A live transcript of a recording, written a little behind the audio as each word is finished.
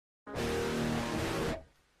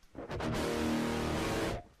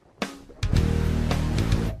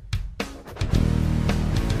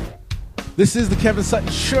This is the Kevin Sutton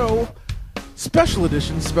Show, special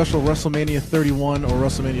edition, special WrestleMania 31 or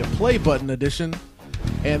WrestleMania Play Button edition.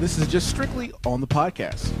 And this is just strictly on the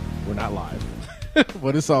podcast. We're not live.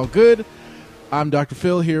 But it's all good. I'm Dr.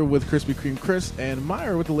 Phil here with Krispy Kreme Chris and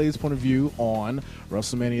Meyer with the latest point of view on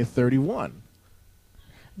WrestleMania 31.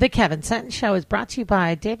 The Kevin Sutton Show is brought to you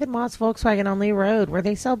by David Moss Volkswagen on Lee Road, where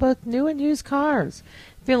they sell both new and used cars.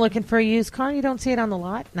 If you're looking for a used car and you don't see it on the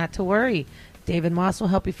lot, not to worry. David Moss will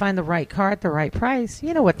help you find the right car at the right price.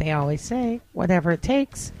 You know what they always say, whatever it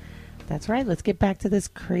takes. That's right. Let's get back to this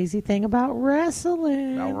crazy thing about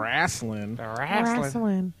wrestling. Wrestling.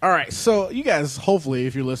 Wrestling. All right, so you guys, hopefully,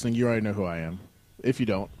 if you're listening, you already know who I am. If you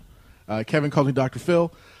don't, Kevin calls me Dr.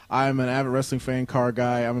 Phil. I'm an avid wrestling fan, car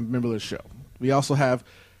guy. I'm a member of the show. We also have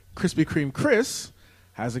Krispy Kreme Chris.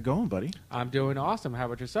 How's it going, buddy? I'm doing awesome. How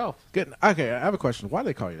about yourself? Good. Okay, I have a question. Why do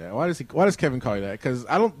they call you that? Why does Kevin call you that? Because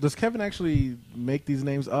does Kevin actually make these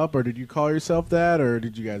names up, or did you call yourself that, or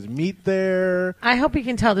did you guys meet there? I hope you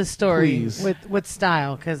can tell this story Please. with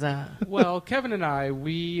style, because Well, Kevin and I,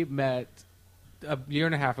 we met a year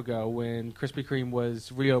and a half ago when Krispy Kreme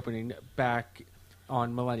was reopening back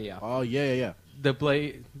on Millennia. Oh yeah. The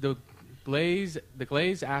glaze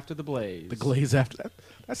after the blaze. The glaze after that.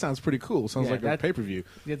 That sounds pretty cool. Sounds like a pay-per-view.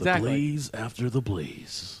 Exactly. The glaze after the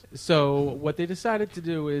blaze. So what they decided to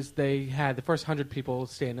do is they had the first 100 people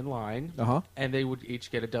stand in line, and they would each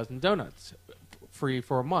get a dozen donuts, free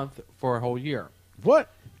for a month for a whole year. What?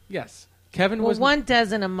 Yes. Kevin was 1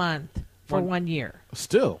 dozen a month for 1 year.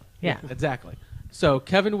 Still. Yeah. Exactly. So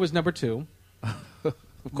Kevin was number 2.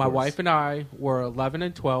 My wife and I were 11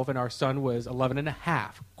 and 12, and our son was 11 and a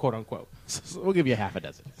half, quote unquote. So we'll give you half a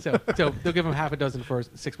dozen. So they'll give him half a dozen for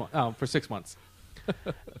 6 months. For 6 months.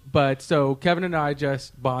 But so Kevin and I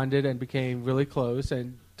just bonded and became really close,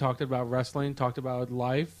 and talked about wrestling, talked about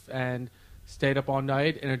life, and stayed up all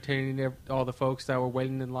night entertaining all the folks that were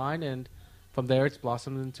waiting in line. And from there, it's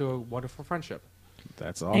blossomed into a wonderful friendship.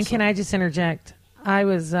 That's awesome. And can I just interject? I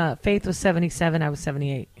was Faith was 77. I was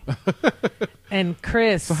 78. And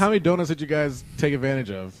Chris. So how many donuts did you guys take advantage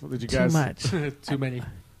of? Did you guys Too much. Too many.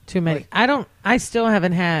 Too many. I still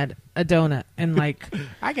haven't had a donut, and like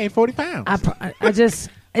I gained 40 pounds. I just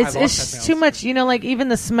lost 10 it's pounds. too much. You know, like even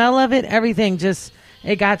the smell of it, everything just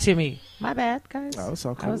it got to me. My bad, guys. Oh, it's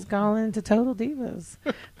all cool. I was calling into Total Divas.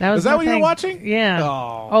 That was Is that my what you were thing. watching? Yeah.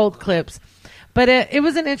 Oh. Old clips. But it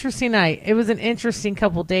was an interesting night. It was an interesting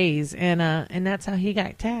couple days, and that's how he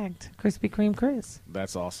got tagged, Krispy Kreme Chris.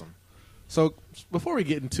 That's awesome. So before we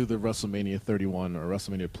get into the WrestleMania 31 or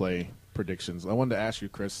WrestleMania Play predictions, I wanted to ask you,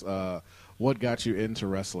 Chris, what got you into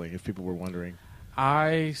wrestling, if people were wondering?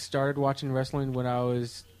 I started watching wrestling when I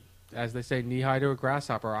was, as they say, knee-high to a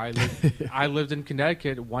grasshopper. I lived in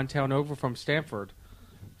Connecticut, one town over from Stamford.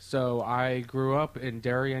 So I grew up in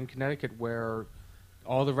Darien, Connecticut, where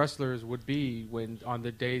all the wrestlers would be on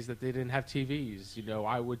the days that they didn't have TVs. You know,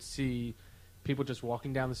 I would see people just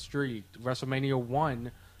walking down the street. WrestleMania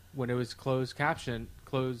 1, when it was closed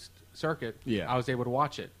circuit, I was able to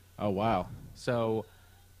watch it. Oh, wow. So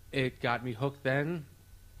it got me hooked then.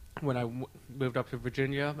 When I moved up to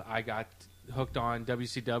Virginia, I got hooked on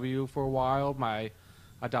WCW for a while. My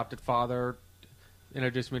adopted father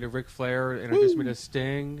introduced me to Ric Flair, introduced me to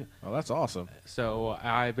Sting. Oh, that's awesome. So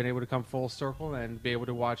I've been able to come full circle and be able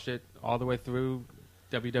to watch it all the way through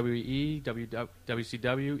WWE,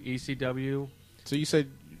 WCW, ECW. So you said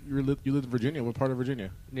you lived in Virginia. What part of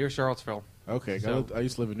Virginia? Near Charlottesville. Okay. So- I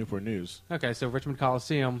used to live in Newport News. Okay, so Richmond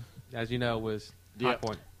Coliseum, as you know, was High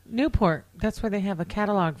Point. Newport. That's where they have a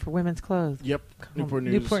catalog for women's clothes. Yep. Newport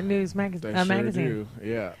News. Newport News They sure magazine. do.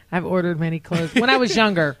 Yeah. I've ordered many clothes when I was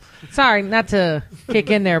younger. Sorry, not to kick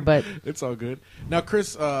in there, but It's all good. Now,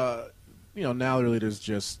 Chris, now really there's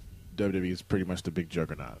just WWE is pretty much the big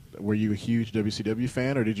juggernaut. Were you a huge WCW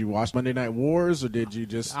fan, or did you watch Monday Night Wars, or did you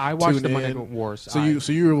just I watched tune the Monday in? Night Wars. So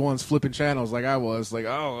you were the ones flipping channels like I was. Like,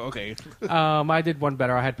 oh, okay. I did one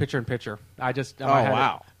better. I had picture in picture. I just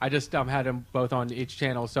wow. I just had them both on each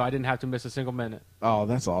channel, so I didn't have to miss a single minute. Oh,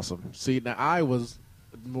 that's awesome. See, now I was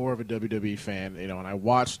more of a WWE fan, and I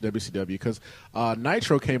watched WCW because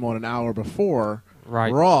Nitro came on an hour before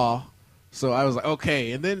Raw. So I was like,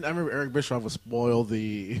 okay. And then I remember Eric Bischoff would spoil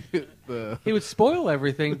the He would spoil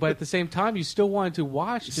everything, but at the same time, you still wanted to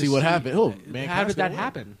watch to see what happened. Oh, man, how did that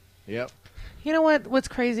happen? Yep. you know what? What's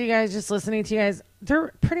crazy, guys? Just listening to you guys,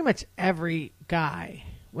 pretty much every guy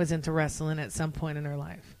was into wrestling at some point in their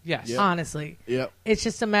life. Yes. Yep. Honestly. Yep. It's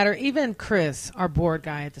just a matter. Even Chris, our board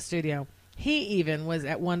guy at the studio, he even was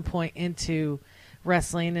at one point into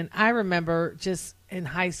wrestling. And I remember just in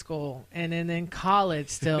high school and then in college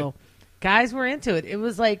still, guys were into it.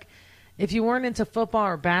 It if you weren't into football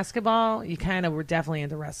or basketball, you kind of were definitely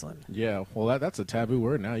into wrestling. Yeah, well, that's a taboo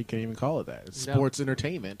word now. You can't even call it that. It's No. sports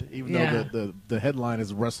entertainment, even Yeah. though the headline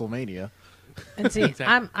is WrestleMania. And see,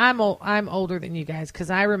 Exactly. I'm older than you guys because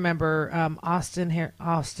I remember Austin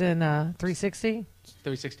 360.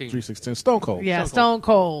 316. 316 Stone Cold. Yeah, Stone Stone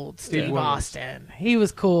Cold, Steve Williams. Austin. He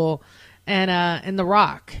was cool. And The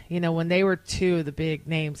Rock, when they were two of the big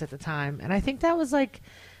names at the time. And I think that was like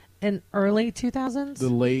in early 2000s. The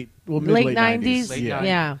late 90s. 90s. Late Yeah. 90s.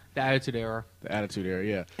 Yeah. The Attitude Era. The Attitude Era,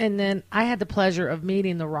 yeah. And then I had the pleasure of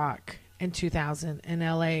meeting The Rock in 2000 in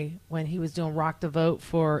LA when he was doing Rock the Vote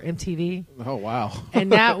for MTV. Oh, wow.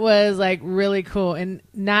 And that was like really cool. And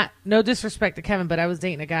no disrespect to Kevin, but I was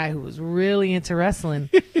dating a guy who was really into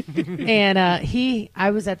wrestling. And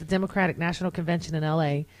I was at the Democratic National Convention in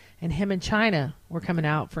LA, and him and China were coming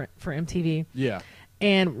out for MTV. Yeah.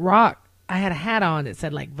 And Rock, I had a hat on that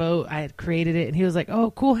said like vote. I had created it, and he was like,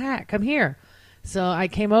 "Oh, cool hat, come here." So I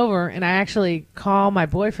came over, and I actually called my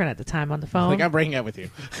boyfriend at the time on the phone. I'm breaking up with you.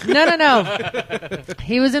 No.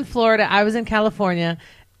 He was in Florida. I was in California.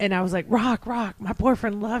 And I was like, Rock, my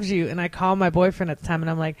boyfriend loves you. And I called my boyfriend at the time, and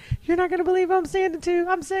I'm like, you're not going to believe who I'm standing to.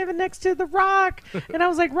 I'm standing next to The Rock. And I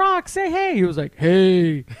was like, Rock, say hey. He was like,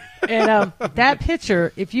 hey. And that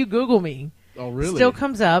picture, if you Google me, Oh, really? still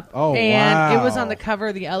comes up. Oh, and it was wow. on the cover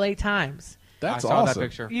of the LA Times. That's I saw awesome. that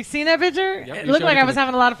picture. You seen that picture? Yep, It you looked showed like it I to was me.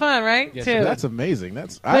 having a lot of fun, right? Yes, Too. it did. That's amazing. I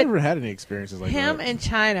But never had any experiences like Him that. and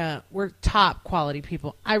China were top quality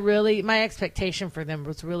people. My expectation for them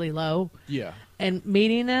was really low. Yeah. And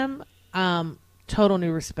meeting them, total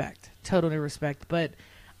new respect. But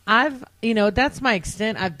that's my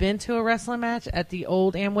extent. I've been to a wrestling match at the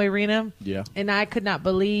old Amway Arena. Yeah. And I could not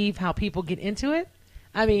believe how people get into it.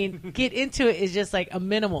 I mean, get into it is just like a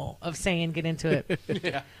minimal of saying get into it.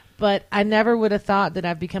 Yeah. But I never would have thought that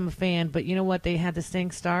I'd become a fan. But you know what? They had this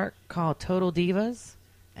thing start called Total Divas,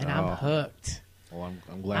 and I'm Oh. hooked. Well,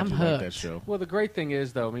 I'm glad I'm you like that hooked. show. Well, the great thing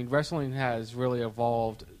is, though, I mean, wrestling has really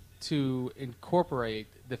evolved to incorporate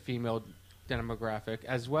the female demographic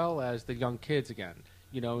as well as the young kids again.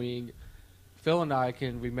 I mean, Phil and I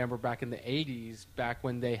can remember back in the 80s, back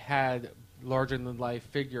when they had larger-than-life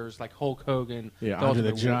figures like Hulk Hogan. Yeah, the Andre the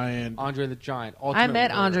Ultimate Giant. Andre the Giant. I Ultimate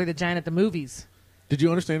met Warrior. Andre the Giant at the movies. Did you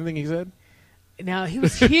understand anything he said? Now, he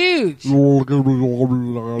was huge.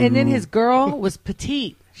 And then his girl was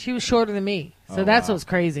petite. She was shorter than me. So Oh, that's wow. what's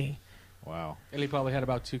crazy. Wow. And he probably had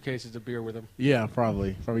about 2 cases of beer with him. Yeah,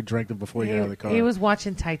 probably. Probably drank them before you got out of the car. He was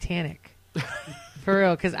watching Titanic. For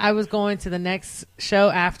real, because I was going to the next show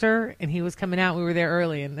after, and he was coming out. We were there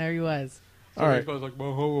early, and there he was. So All right. he was like,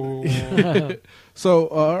 whoa. So,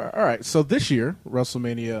 all right. So this year,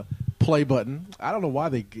 WrestleMania play button. I don't know why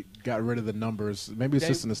they got rid of the numbers. Maybe it's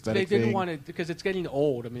just an aesthetic They didn't thing. want it because it's getting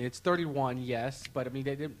old. I mean, it's 31, yes, but I mean,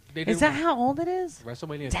 they didn't. Is that how old it is?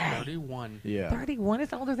 WrestleMania is Dang. 31. Yeah. 31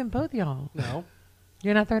 is older than both y'all. No,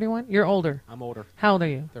 You're not 31? You're older. I'm older. How old are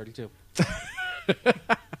you? 32.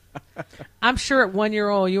 I'm sure at 1 year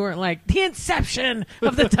old you weren't like, the inception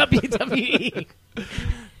of the WWE.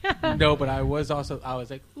 No, but I was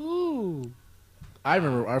like, ooh. I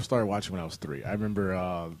remember I started watching when I was 3. I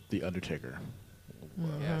remember The Undertaker.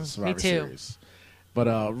 Survivor Me too. Series. But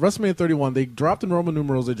WrestleMania 31, they dropped the Roman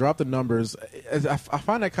numerals, they dropped the numbers. I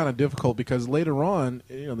find that kind of difficult because later on,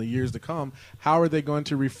 in the years to come, how are they going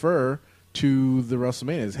to refer to the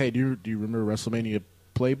WrestleManias? Hey, do you remember WrestleMania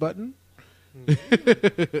play button? I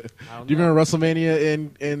don't Do you know. remember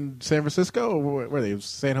WrestleMania in San Francisco or where were they?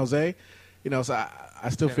 San Jose? So I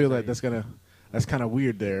still San feel Jose. like that's kind of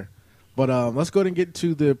weird there. But let's go ahead and get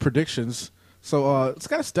to the predictions. So it's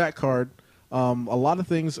got a stat card. A lot of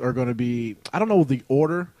things are going to be. I don't know the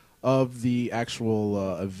order of the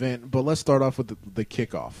actual event, but let's start off with the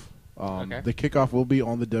kickoff. Okay. The kickoff will be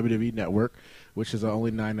on the WWE Network, which is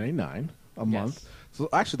only $9.99 a month. So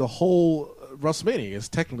actually, the whole WrestleMania is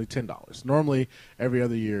technically $10. Normally, every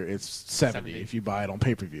other year it's $70 if you buy it on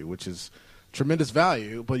pay-per-view, which is tremendous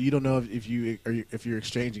value. But you don't know if you're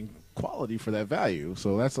exchanging quality for that value.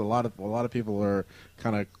 So that's a lot of people are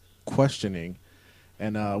kind of questioning.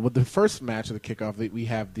 And with the first match of the kickoff, we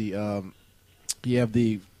have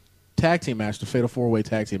the tag team match, the Fatal 4-Way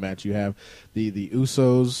tag team match. You have the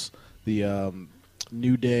Usos, the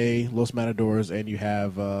New Day, Los Matadors, and you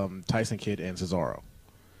have Tyson Kidd and Cesaro.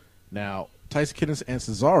 Now, Tyson Kidd and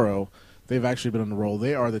Cesaro, they've actually been on the roll.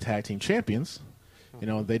 They are the tag team champions.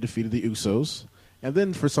 They defeated the Usos. And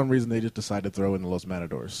then for some reason, they just decided to throw in the Los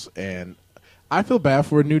Matadors. And I feel bad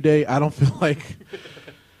for a New Day. I don't feel like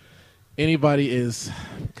anybody is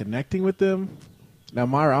connecting with them. Now,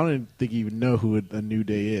 Myra, I don't even think you even know who a New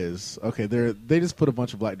Day is. Okay, they just put a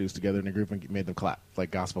bunch of black dudes together in a group and made them clap,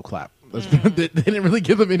 like gospel clap. They didn't really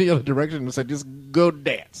give them any other direction. They said, just go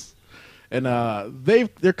dance. And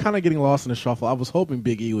they're kind of getting lost in the shuffle. I was hoping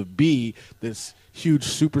Big E would be this huge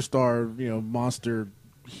superstar, monster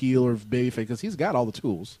heel or babyface, because he's got all the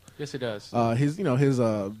tools. Yes, he does. His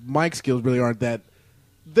mic skills really aren't that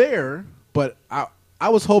there. But I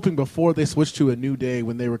was hoping before they switched to a New Day,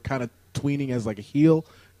 when they were kind of tweening as like a heel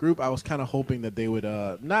group, I was kind of hoping that they would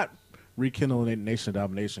not rekindle Nation of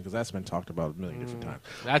Domination, because that's been talked about a million different times.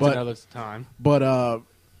 That's another time. But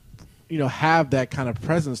have that kind of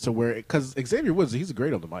presence to where, because Xavier Woods, he's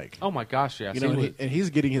great on the mic. Oh my gosh, yes. And he's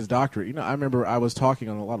getting his doctorate. I remember I was talking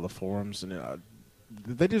on a lot of the forums, and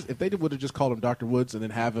if they would have just called him Dr. Woods and then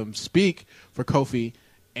have him speak for Kofi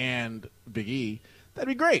and Big E, that'd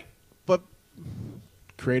be great. But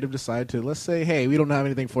creative decided to, let's say, hey, we don't have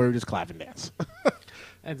anything for you, just clap and dance.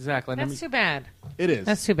 Exactly. That's too bad. It is.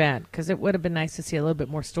 That's too bad, because it would have been nice to see a little bit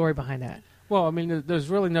more story behind that. Well, I mean, there's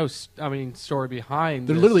really no, story behind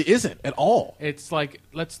There this. literally isn't at all. It's like,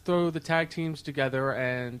 let's throw the tag teams together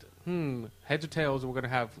and, heads or tails, we're going to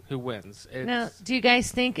have who wins. Now, do you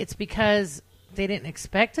guys think it's because they didn't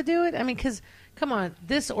expect to do it? I mean, because, come on,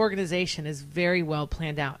 this organization is very well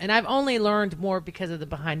planned out. And I've only learned more because of the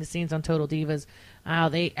behind the scenes on Total Divas.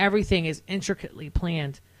 Everything is intricately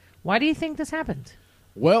planned. Why do you think this happened?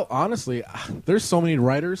 Well, honestly, there's so many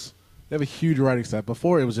writers. They have a huge writing staff.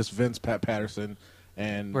 Before, it was just Vince, Pat Patterson,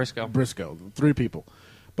 and Briscoe, 3 people.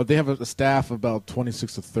 But they have a staff of about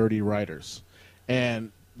 26 to 30 writers.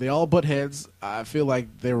 And they all butt heads. I feel like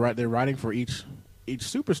they're writing for each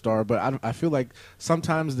superstar, but I feel like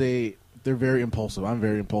sometimes they're very impulsive. I'm a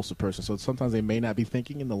very impulsive person, so sometimes they may not be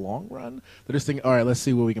thinking in the long run. They're just thinking, all right, let's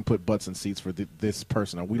see where we can put butts in seats for this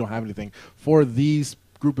person. Or we don't have anything for these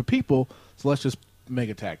group of people, so let's just make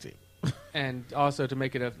a tag team. And also to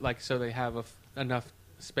make it so they have enough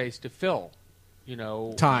space to fill,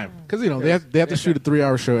 time, because they have to shoot a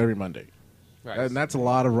 3-hour show every Monday, right? And that's a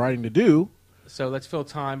lot of writing to do. So let's fill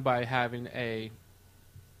time by having a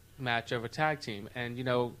match of a tag team, and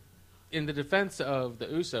in the defense of the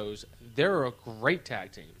Usos, they're a great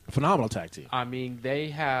tag team, A phenomenal tag team. I mean, they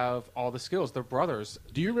have all the skills. They're brothers.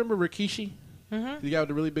 Do you remember Rikishi? Mm-hmm. The guy with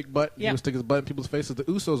the really big butt. Yeah. He would stick his butt in people's faces. The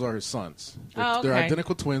Usos are his sons. Okay. They're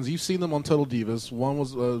identical twins. You've seen them on Total Divas. One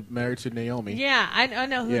was married to Naomi. Yeah, I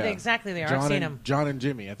know who exactly they are. I've seen them. John and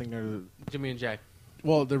Jimmy. I think they're Jimmy and Jay.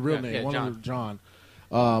 Well, their real name. Yeah, One John. of them, John.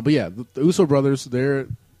 But yeah, the Uso brothers.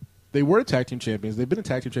 They were tag team champions. They've been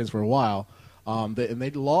tag team champions for a while. And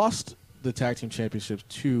they lost the tag team championships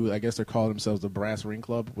to, I guess they're calling themselves the Brass Ring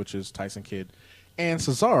Club, which is Tyson Kidd and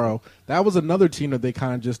Cesaro. That was another team that they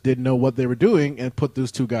kind of just didn't know what they were doing and put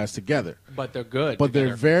those two guys together. But they're good. But together.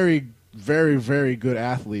 they're very, very, very good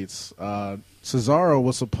athletes. Cesaro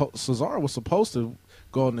was supposed to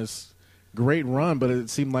go on this great run, but it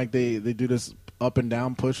seemed like they do this up and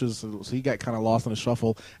down pushes, so he got kind of lost in the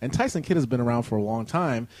shuffle. And Tyson Kidd has been around for a long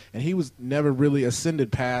time, and he was never really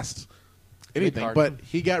ascended past anything, but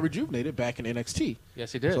he got rejuvenated back in NXT.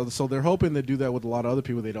 Yes, he did. So they're hoping to do that with a lot of other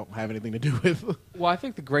people they don't have anything to do with. Well, I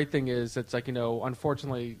think the great thing is it's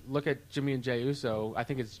unfortunately, look at Jimmy and Jay Uso. I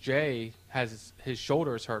think it's Jay has his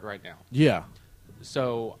shoulders hurt right now. Yeah.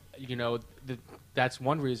 So, that's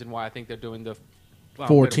one reason why I think they're doing the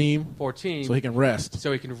 4 team. So he can rest.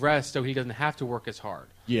 So he doesn't have to work as hard.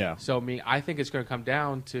 Yeah. So, I think it's going to come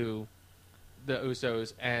down to the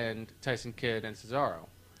Usos and Tyson Kidd and Cesaro.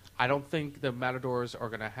 I don't think the Matadors are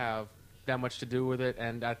going to have that much to do with it,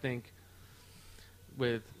 and I think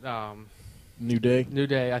with New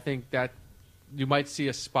Day, I think that you might see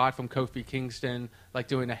a spot from Kofi Kingston, like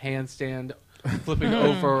doing a handstand, flipping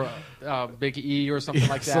over Big E or something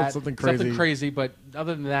like that. Something crazy. But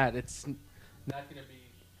other than that, it's not going to be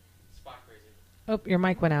spot crazy. Oh, your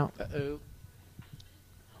mic went out. Uh-oh.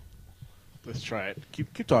 Let's try it.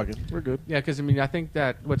 Keep talking. We're good. Yeah, because I think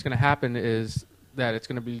that what's going to happen is that it's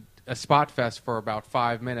going to be a spot fest for about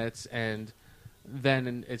 5 minutes, and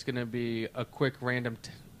then it's going to be a quick random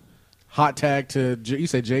hot tag to you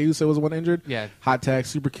say Jey Uso was the one injured. Yeah, hot tag,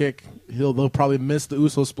 super kick. They'll probably miss the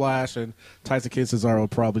Uso splash, and Tyson Kidd and Cesaro will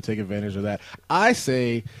probably take advantage of that. I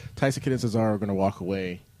say Tyson Kidd and Cesaro are going to walk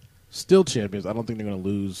away still champions. I don't think they're going to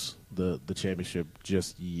lose the championship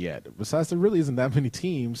just yet. Besides, there really isn't that many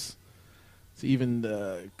teams to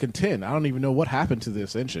even contend. I don't even know what happened to the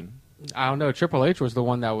Ascension. I don't know. Triple H was the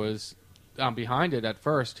one that was behind it at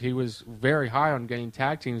first. He was very high on getting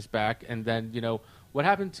tag teams back, and then what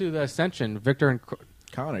happened to the Ascension? Victor and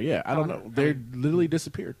Connor. Yeah, I don't know. They literally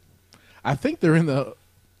disappeared. I think they're in the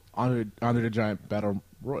Andre the Giant Battle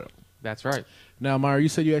Royal. That's right. Now, Myra, you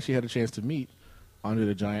said you actually had a chance to meet Andre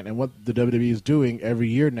the Giant. And what the WWE is doing every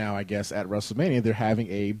year now, I guess, at WrestleMania, they're having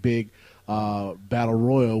a big battle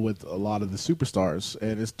royal with a lot of the superstars.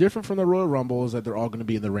 And it's different from the Royal Rumble is that they're all going to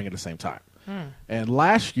be in the ring at the same time. And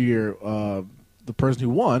last year, the person who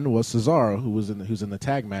won was Cesaro, who's in the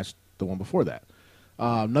tag match, the one before that.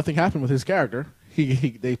 Nothing happened with his character.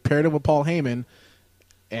 They paired him with Paul Heyman,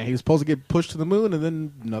 and he was supposed to get pushed to the moon, and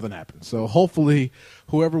then nothing happened. So hopefully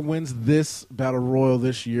whoever wins this Battle Royal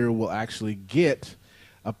this year will actually get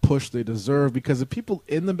a push they deserve, because the people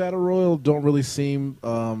in the Battle Royal don't really seem,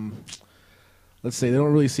 let's say, they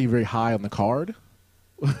don't really seem very high on the card.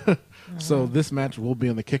 So this match will be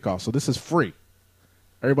on the kickoff. So this is free.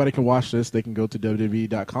 Everybody can watch this. They can go to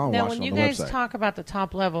WWE.com and Now, watch it when on you the guys website. talk about the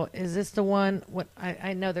top level, is this the one? What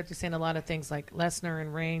I know that you're saying a lot of things like Lesnar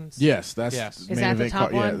and Reigns. Yes, that's Yes. main Is that the event top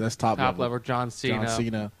card. Yeah, one? that's top level. John Cena. John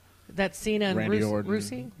Cena, That's Cena and Randy Orton,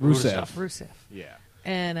 Rusev. Rusev. Rusev.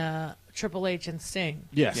 And Triple H and Sting.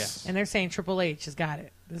 Yes. Yes. And they're saying Triple H has got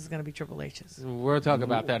it. This is going to be Triple H's. We'll talk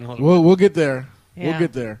about that in a little bit. We'll get there. Yeah. We'll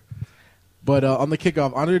get there. But on the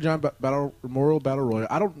kickoff, Andre the Giant Memorial Battle Royal,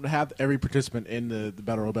 I don't have every participant in the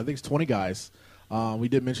Battle Royal, but I think it's 20 guys. We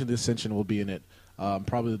did mention the Ascension will be in it.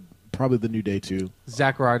 Probably the New Day too.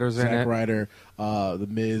 Zack Ryder's in Zack it. Ryder, the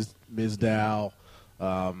Miz Dow.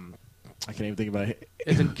 I can't even think about it.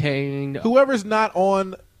 Isn't Kane? Whoever's not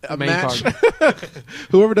on a Main match, card.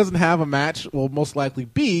 whoever doesn't have a match will most likely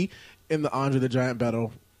be in the Andre the Giant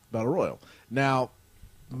Battle Royal. Now,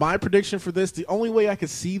 my prediction for this, the only way I could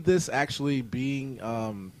see this actually being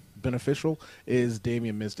beneficial is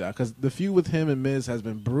Damian Mizdow, because the feud with him and Miz has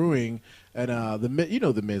been brewing, and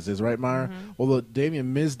the Miz is, right, Meyer? Mm-hmm. Well, the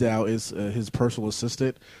Damian Mizdow is his personal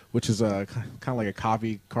assistant, which is kind of like a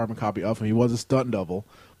carbon copy of him. He was a stunt double,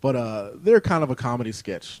 but they're kind of a comedy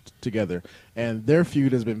sketch together, and their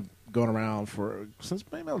feud has been going around since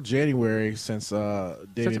maybe January, since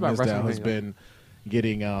Damian about Mizdow has WrestleMania. been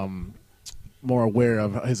getting more aware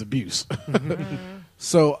of his abuse.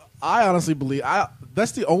 So I honestly believe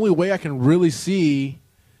that's the only way I can really see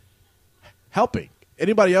helping.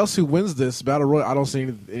 Anybody else who wins this Battle Royal, I don't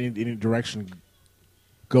see any direction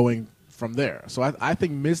going from there. So I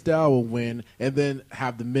think Mizdow will win, and then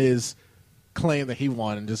have the Miz claim that he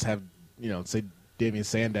won, and just have, say Damian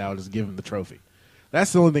Sandow just give him the trophy.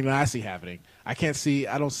 That's the only thing that I see happening. I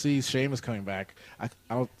don't see Sheamus coming back. I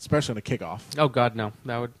don't, especially on the kickoff. Oh God, no!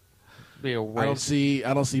 That would be a waste.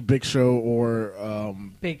 I don't see Big Show or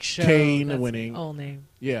Big Show. Kane that's winning. Old name.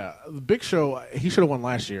 Yeah, the Big Show, he should have won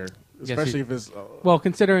last year, especially if it's Well,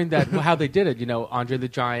 considering that how they did it, Andre the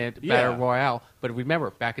Giant, Yeah. Battle Royale. But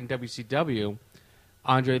remember, back in WCW,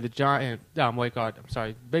 Andre the Giant.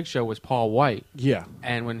 Big Show was Paul White, yeah,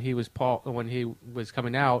 and when he was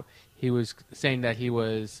coming out, he was saying that he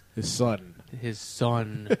was his son.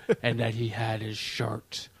 and that he had his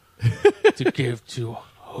shirt to give to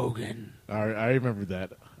Hogan. I remember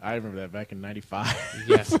that. I remember that back in '95.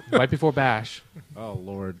 Yes, right before Bash. Oh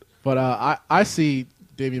Lord! But I see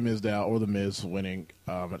Damian Mizdow or the Miz winning.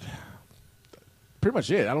 Pretty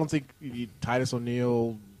much it. I don't think Titus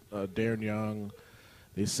O'Neil, Darren Young,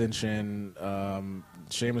 the Ascension,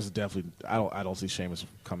 Sheamus is definitely. I don't see Sheamus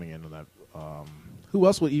coming into that. Who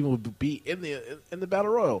else would be in the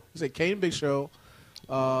Battle Royal? You say Kane, Big Show.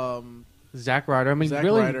 Zack Ryder. I mean, Zack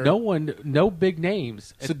really, Ryder. no big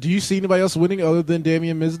names. So do you see anybody else winning other than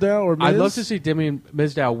Damian Mizdow or Miz? I'd love to see Damian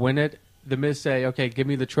Mizdow win it. The Miz say, "Okay, give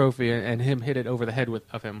me the trophy," and him hit it over the head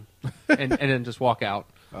of him, and then just walk out.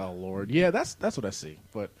 Oh Lord, yeah, that's what I see.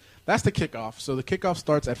 But that's the kickoff. So the kickoff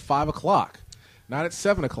starts at 5:00, not at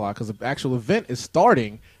 7:00, because the actual event is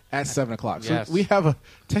starting at 7:00. So Yes. we have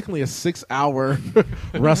technically a 6-hour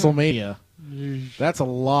WrestleMania. That's a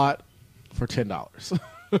lot for $10,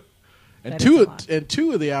 and That is a lot.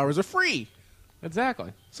 two of the hours are free.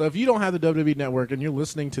 Exactly. So if you don't have the WWE Network and you're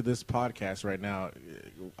listening to this podcast right now,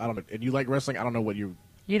 I don't know, and you like wrestling, I don't know what you.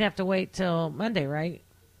 You'd have to wait till Monday, right?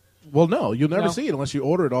 Well, no, you'll never No. see it unless you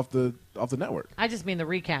order it off the network. I just mean the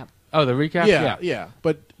recap. Oh, the recap. Yeah.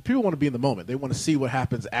 But people want to be in the moment. They want to see what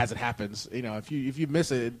happens as it happens. If you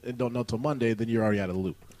miss it and don't know till Monday, then you're already out of the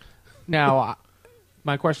loop. Now,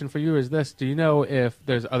 my question for you is this: do you know if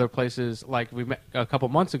there's other places like we met a couple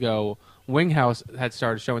months ago? Winghouse had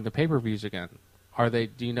started showing the pay-per-views again. Do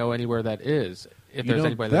you know anywhere that is? If there's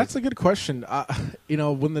anybody that's a good question.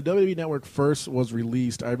 When the WWE Network first was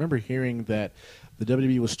released, I remember hearing that the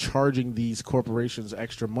WWE was charging these corporations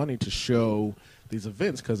extra money to show these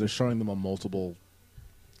events because they're showing them on multiple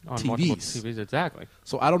multiple TVs, exactly.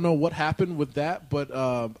 So I don't know what happened with that, but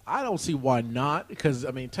I don't see why not. Because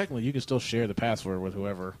technically, you can still share the password with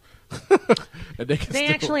whoever. And They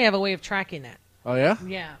actually have a way of tracking that. Oh yeah.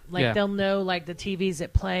 Yeah, like Yeah. they'll know like the TVs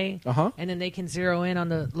that play, and then they can zero in on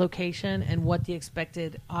the location and what the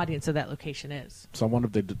expected audience of that location is. So I wonder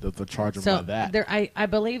if they charge them So by that. there, I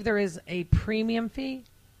believe there is a premium fee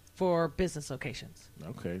for business locations.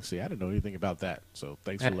 Okay. See, I didn't know anything about that. So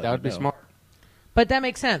thanks for letting me know. That would be smart. But that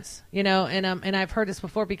makes sense, and I've heard this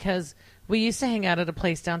before because we used to hang out at a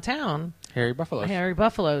place downtown, Harry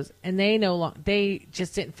Buffalo's. and they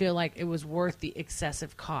just didn't feel like it was worth the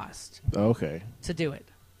excessive cost Okay. to do it.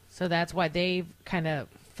 So that's why they kind of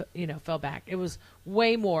fell back. It was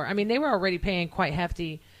way more. I mean, they were already paying quite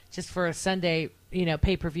hefty just for a Sunday,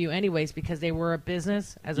 pay-per-view anyways, because they were a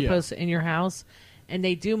business as opposed to in your house, and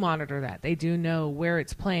they do monitor that. They do know where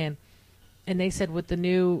it's playing. And they said with the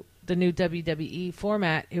new WWE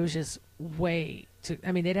format, it was just way too.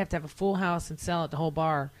 I mean, they'd have to have a full house and sell it the whole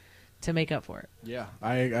bar to make up for it. Yeah,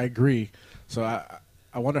 I agree. So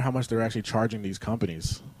I wonder how much they're actually charging these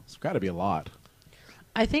companies. It's got to be a lot.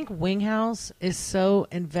 I think Winghouse is so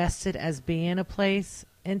invested as being a place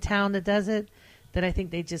in town that does it that I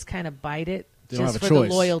think they just kind of bite it They don't just have a for choice.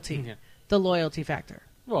 the loyalty, Yeah. the loyalty factor.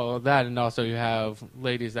 Well, that, and also you have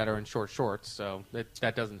ladies that are in short shorts, so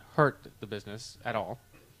that doesn't hurt the business at all.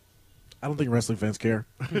 I don't think wrestling fans care.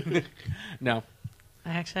 No. I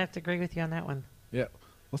actually have to agree with you on that one. Yeah.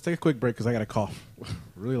 Let's take a quick break because I got to cough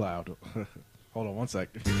really loud. Hold on one sec.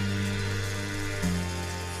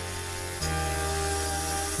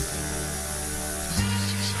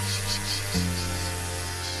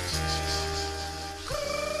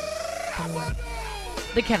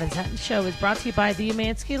 The Kevin Sutton Show is brought to you by the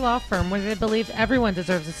Umansky Law Firm, where they believe everyone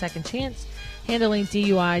deserves a second chance, handling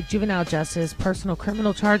DUI, juvenile justice, personal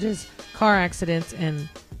criminal charges, car accidents, and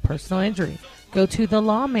personal injury. Go to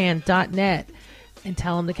thelawman.net and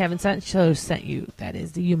tell them the Kevin Sutton Show sent you. That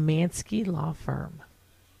is the Umansky Law Firm.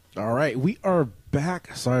 All right, we are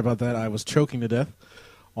back. Sorry about that. I was choking to death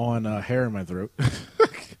on hair in my throat.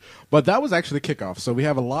 But that was actually the kickoff. So we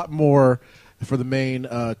have a lot more for the main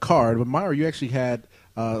card. But Myra, you actually had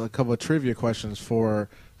a couple of trivia questions for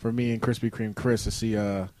me and Krispy Kreme Chris to see.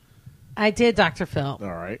 I did, Dr. Phil. All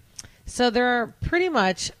right. So there are pretty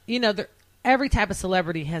much, every type of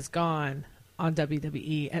celebrity has gone on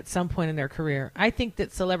WWE at some point in their career. I think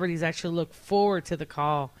that celebrities actually look forward to the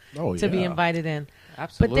call to be invited in.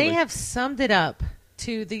 Absolutely. But they have summed it up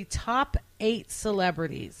to the top 8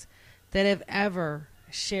 celebrities that have ever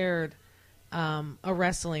shared a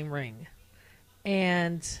wrestling ring.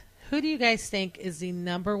 And who do you guys think is the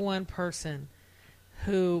number one person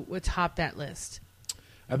who would top that list?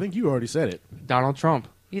 I think you already said it. Donald Trump.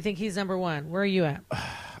 You think he's number one? Where are you at?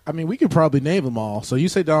 I mean, we could probably name them all. So you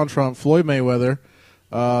say Donald Trump, Floyd Mayweather,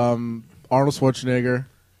 Arnold Schwarzenegger,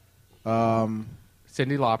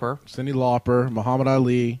 Cyndi Lauper, Muhammad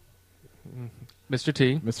Ali, Mr.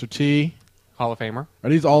 T. Mr. T. Hall of Famer. Are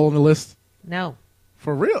these all on the list? No.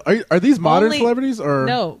 For real? Are these modern celebrities or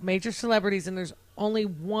no major celebrities? And there's only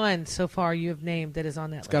one so far you have named that is on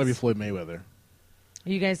that list. It's got to be Floyd Mayweather.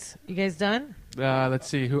 You guys done? Let's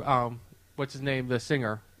see who. What's his name? The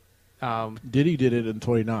singer. Diddy did it in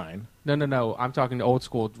 29. No. I'm talking old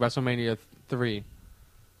school. WrestleMania 3.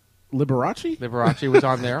 Liberace was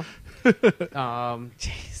on there.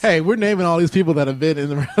 Hey, we're naming all these people that have been in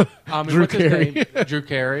the Drew what's Carey. his name? Drew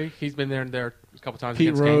Carey. He's been there a couple times. Pete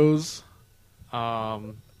against Rose. Kane.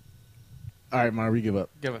 All right, Myra, we give up.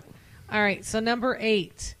 Give it. All right. So number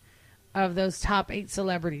 8 of those top 8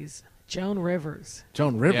 celebrities, Joan Rivers.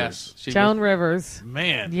 Joan Rivers. Yes, Joan Rivers.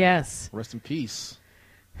 Man. Yes. Rest in peace.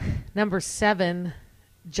 Number 7,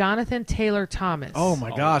 Jonathan Taylor Thomas. Oh, my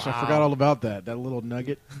gosh. wow. I forgot all about that. That little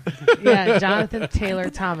nugget. Yeah, Jonathan Taylor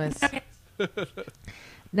Thomas.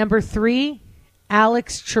 Number 3,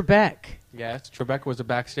 Alex Trebek. Yes, Trebek was a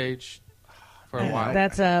backstage for a while.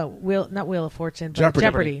 That's not Wheel of Fortune, but Jeopardy.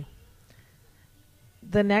 Jeopardy.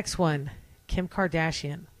 The next one, Kim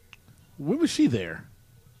Kardashian. When was she there?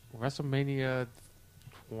 WrestleMania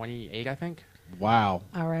 28, I think. Wow.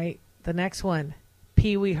 All right. The next one,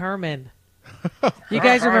 Pee Wee Herman. You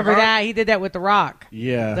guys remember that? He did that with The Rock.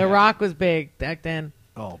 Yeah. The Rock was big back then.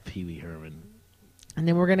 Oh, Pee Wee Herman. And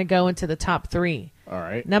then we're going to go into the top 3. All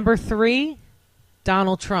right. Number 3,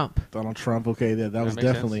 Donald Trump. Donald Trump. Okay, that was makes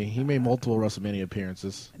definitely. He made multiple WrestleMania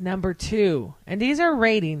appearances. Number 2, and these are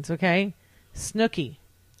ratings, okay? Snooki.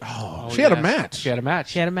 Oh, she had a match. She had a match.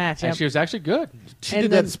 She had a match. And Yep. she was actually good. She And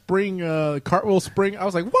did then- that spring, cartwheel spring. I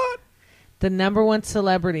was like, what? The number 1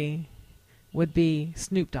 celebrity would be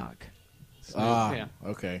Snoop Dogg. Yeah.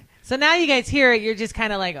 Okay. So now you guys hear it, you're just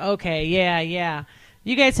kind of like, okay, yeah.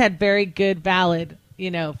 You guys had very good, valid,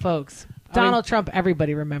 folks. Donald Trump,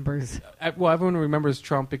 everybody remembers. Well, everyone remembers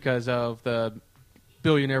Trump because of the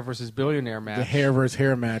billionaire versus billionaire match. The hair versus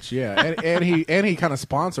hair match, yeah. and he kind of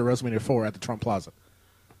sponsored WrestleMania 4 at the Trump Plaza.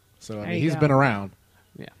 So I mean, he's been around.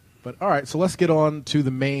 Yeah. But all right, so let's get on to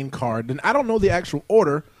the main card. And I don't know the actual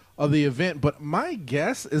order of the event, but my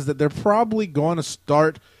guess is that they're probably going to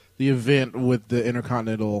start the event with the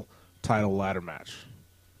Intercontinental title ladder match.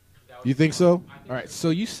 You think so? All right, so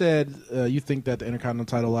you said you think that the Intercontinental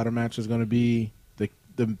title ladder match is going to be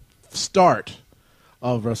the start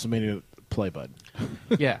of WrestleMania play, bud.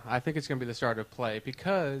 Yeah, I think it's going to be the start of play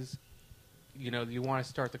because, you want to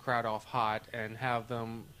start the crowd off hot and have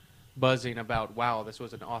them buzzing about, wow, this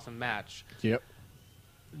was an awesome match. Yep.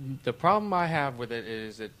 The problem I have with it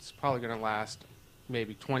is it's probably going to last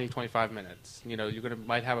maybe 20, 25 minutes. You're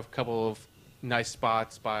might have a couple of nice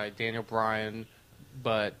spots by Daniel Bryan,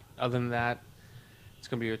 but other than that, it's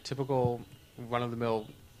going to be a typical run-of-the-mill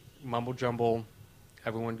mumble-jumble.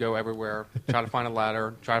 Everyone go everywhere, try to find a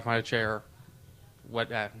ladder, try to find a chair, what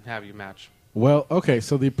have you match. Well, okay,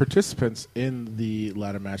 so the participants in the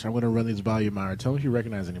ladder match, I'm going to run these by you, Myra. Tell me if you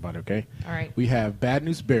recognize anybody, okay? All right. We have Bad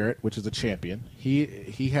News Barrett, which is a champion.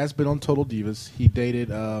 He has been on Total Divas. He dated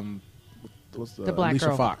the black Alicia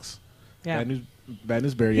girl. Fox. Yeah. Bad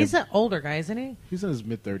News Barrett. He's an older guy, isn't he? He's in his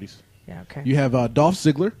mid-30s. Yeah, okay. You have Dolph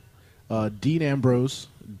Ziggler, Dean Ambrose,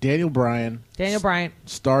 Daniel Bryan,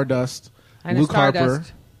 Stardust, I know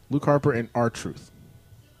Stardust. Luke Harper, and R-Truth.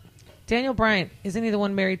 Daniel Bryan, isn't he the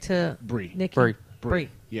one married to Brie? Nikki? Brie.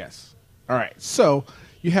 Yes. All right. So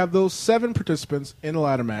you have those 7 participants in the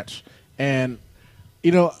ladder match, and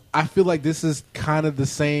I feel like this is kind of the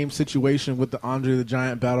same situation with the Andre the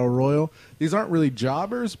Giant Battle Royal. These aren't really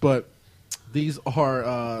jobbers, but these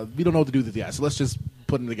are we don't know what to do with the guys. So let's just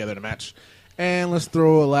put them together in a match, and let's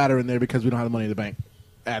throw a ladder in there because we don't have the money in the bank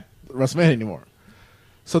at WrestleMania anymore.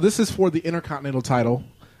 So this is for the Intercontinental title.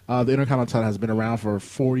 The Intercontinental title has been around for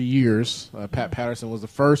 40 years. Pat Patterson was the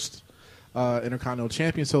first Intercontinental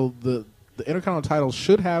champion. So the Intercontinental title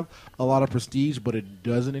should have a lot of prestige, but it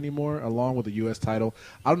doesn't anymore, along with the U.S. title.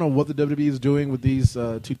 I don't know what the WWE is doing with these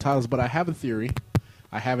 2 titles, but I have a theory.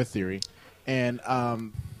 And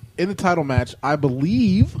in the title match, I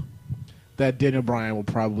believe that Daniel Bryan will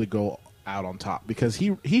probably go out on top because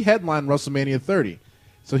he headlined WrestleMania 30.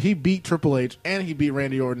 So he beat Triple H and he beat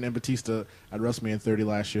Randy Orton and Batista at WrestleMania 30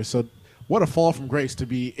 last year. So what a fall from grace to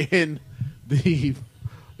be in the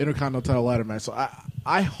Intercontinental title ladder match. So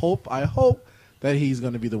I hope that he's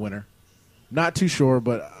going to be the winner. Not too sure,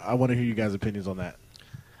 but I want to hear you guys' opinions on that.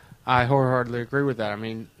 I wholeheartedly agree with that. I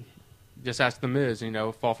mean, just ask The Miz,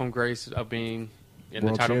 fall from grace of being in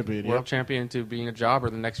World the title champion, world yep. champion to being a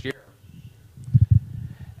jobber the next year.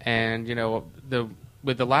 And,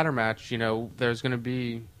 with the ladder match, there's going to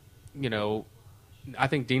be, I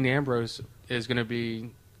think Dean Ambrose is going to be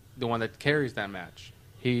the one that carries that match.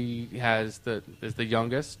 He is the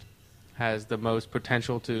youngest, has the most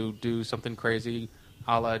potential to do something crazy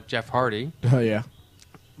a la Jeff Hardy. Oh, yeah.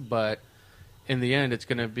 But in the end, it's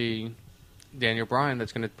going to be Daniel Bryan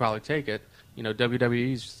that's going to probably take it.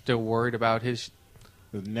 WWE's still worried about his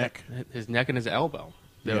neck and his elbow.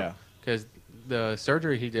 Yeah. Because the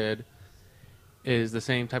surgery he did is the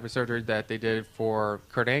same type of surgery that they did for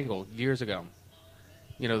Kurt Angle years ago.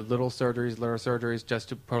 Little surgeries just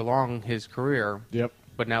to prolong his career. Yep.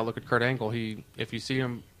 But now look at Kurt Angle. If you see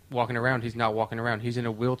him walking around, he's not walking around. He's in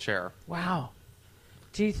a wheelchair. Wow.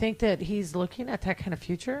 Do you think that he's looking at that kind of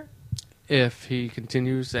future? If he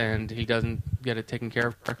continues and he doesn't get it taken care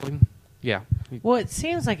of correctly, yeah. Well, it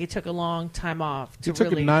seems like he took a long time off. It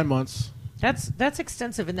took him 9 months. That's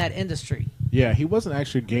extensive in that industry. Yeah, he wasn't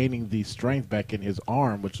actually gaining the strength back in his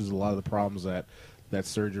arm, which is a lot of the problems that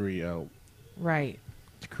surgery right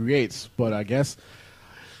creates. But I guess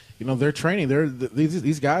they're training.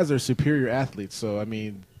 These guys are superior athletes. So I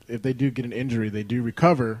mean, if they do get an injury, they do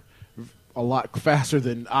recover a lot faster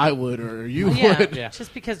than I would or you would. Yeah,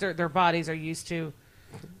 just because their bodies are used to.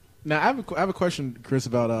 Now I have a question, Chris,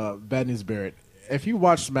 about Bad News Barrett. If you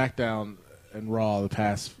watch SmackDown and Raw the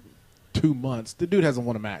past 2 months, the dude hasn't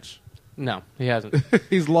won a match. No, he hasn't.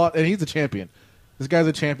 He's lost, and he's a champion. This guy's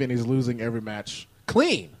a champion. He's losing every match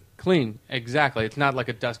clean. Exactly. It's not like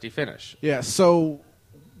a dusty finish. Yeah. So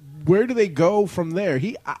where do they go from there?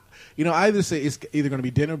 I either say it's either going to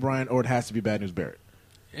be Daniel Bryan or it has to be Bad News Barrett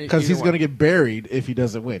because he's going to get buried if he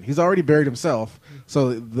doesn't win. He's already buried himself,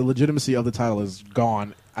 so the legitimacy of the title is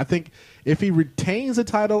gone. I think if he retains the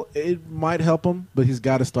title, it might help him, but he's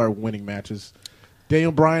got to start winning matches.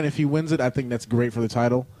 Daniel Bryan, if he wins it, I think that's great for the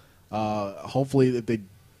title. Hopefully, if they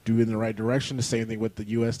do it in the right direction, the same thing with the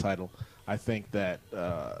U.S. title. I think that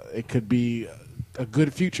it could be a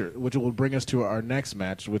good future, which will bring us to our next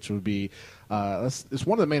match, which would be it's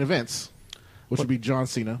one of the main events. which would be John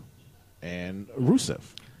Cena and Rusev.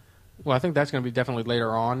 Well, I think that's going to be definitely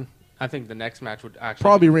later on. I think the next match would actually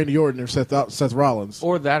Probably Randy Orton or Seth Rollins.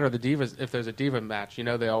 or that, or the Divas. If there's a Diva match,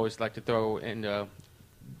 they always like to throw in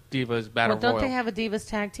Divas Battle Well, don't Royal. they have a Divas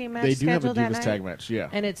tag team match They do have a scheduled that Divas night? tag match, yeah.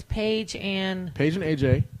 And it's Paige and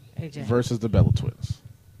AJ AJ. versus the Bella Twins.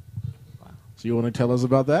 Wow. So you want to tell us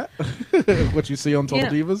about that? What you see on Total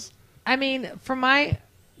Divas? I mean,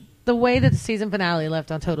 the way that the season finale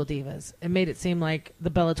left on Total Divas, it made it seem like the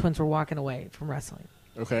Bella Twins were walking away from wrestling.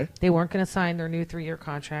 Okay. They weren't going to sign their new 3-year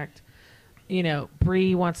contract.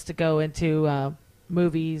 Brie wants to go into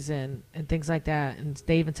movies and things like that, and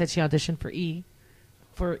they even said she auditioned for E,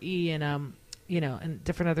 and and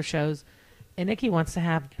different other shows. And Nikki wants to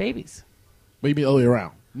have babies. But you mean all the way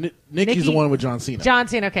around? Nikki's the one with John Cena. John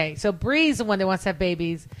Cena, okay. So Brie's the one that wants to have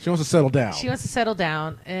babies. She wants to settle down. She wants to settle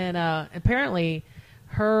down, and apparently,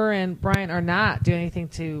 her and Brian are not doing anything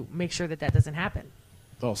to make sure that doesn't happen.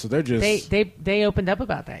 Oh, so they're just they opened up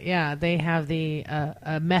about that. Yeah, they have the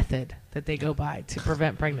a method that they go by to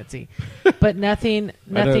prevent pregnancy, but nothing.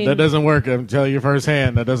 That doesn't work. I'm telling you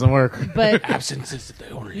firsthand, that doesn't work. But absence is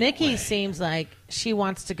the only Nikki way. seems like she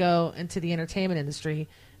wants to go into the entertainment industry.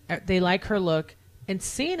 They like her look, and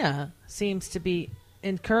Cena seems to be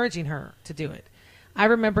encouraging her to do it. I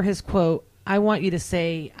remember his quote: "I want you to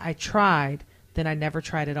say I tried, then I never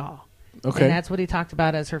tried at all." Okay, and that's what he talked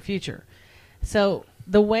about as her future. So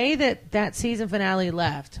the way that season finale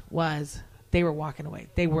left was they were walking away.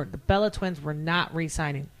 The Bella Twins were not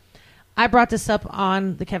re-signing. I brought this up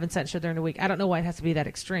on the Kevin Sent show during the week. I don't know why it has to be that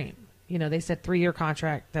extreme. They said 3-year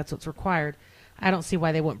contract. That's what's required. I don't see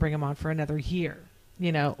why they wouldn't bring him on for another year,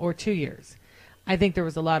 or 2 years. I think there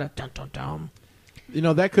was a lot of dun dun dun.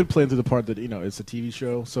 That could play into the part that it's a TV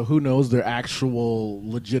show, so who knows their actual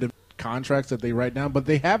legitimate contracts that they write down, but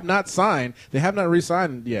they have not signed. They have not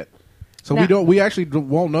re-signed yet. So we actually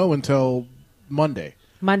won't know until Monday.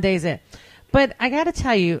 Monday's it. But I got to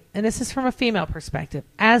tell you, and this is from a female perspective,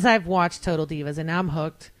 as I've watched Total Divas, and now I'm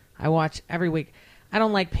hooked. I watch every week. I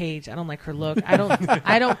don't like Paige. I don't like her look.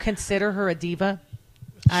 I don't consider her a diva.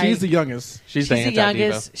 She's the youngest. She's the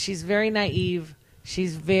youngest. She's very naive.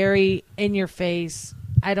 She's very in your face.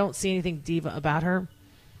 I don't see anything diva about her.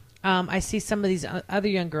 I see some of these other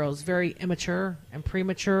young girls very immature and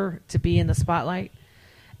premature to be in the spotlight.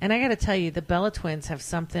 And I got to tell you, the Bella Twins have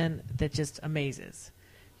something that just amazes.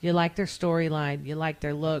 You like their storyline. You like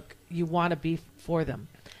their look. You want to be for them.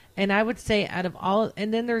 And I would say out of all...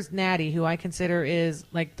 And then there's Natty, who I consider is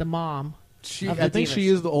like the mom of the I think divas. she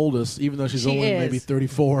is the oldest, even though she's She only is. maybe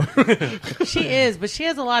 34. She is, but she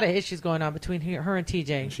has a lot of issues going on between her and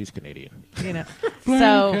TJ. She's Canadian. Canada.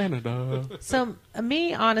 So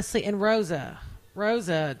me, honestly, and Rosa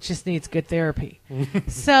just needs good therapy.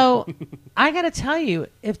 So I got to tell you,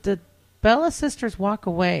 if the Bella sisters walk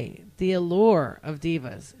away, the allure of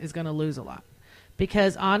divas is going to lose a lot.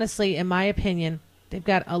 Because honestly, in my opinion, they've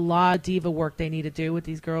got a lot of diva work they need to do with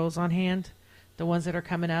these girls on hand, the ones that are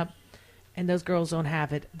coming up, and those girls don't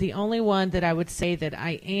have it. The only one that I would say that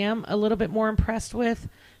I am a little bit more impressed with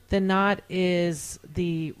than not is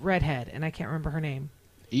the redhead, and I can't remember her name.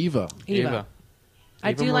 Eva.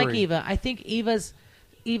 I do Marie. like Eva. I think Eva's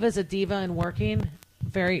a diva in working.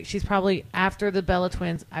 She's probably after the Bella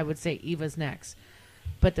Twins. I would say Eva's next,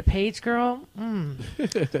 but the Paige girl,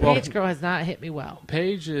 Paige girl has not hit me well.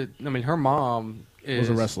 Paige, her mom was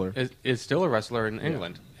a wrestler. Is still a wrestler in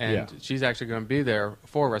England, and she's actually going to be there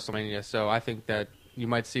for WrestleMania. So I think that you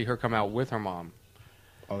might see her come out with her mom.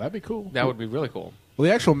 Oh, that'd be cool. That would be really cool. Well,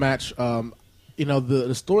 the actual match, the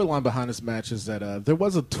storyline behind this match is that there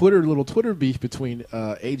was a little Twitter beef between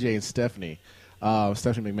AJ and Stephanie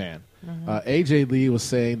McMahon. Mm-hmm. AJ Lee was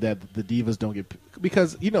saying that the divas don't get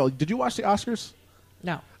because did you watch the Oscars?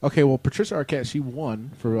 No. Okay, well, Patricia Arquette, she won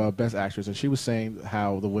for Best Actress, and she was saying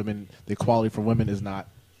how the equality for women is not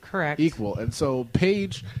Correct. equal. And so AJ,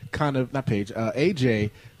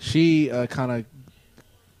 she kind of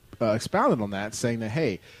expounded on that, saying that,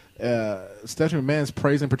 hey, Stephanie McMahon's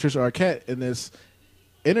praising Patricia Arquette in this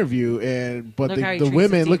interview, but the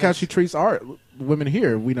women, look how she treats our women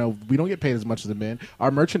here. We don't get paid as much as the men. Our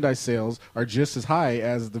merchandise sales are just as high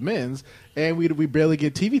as the men's, and we barely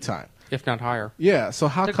get TV time. If not higher. Yeah, so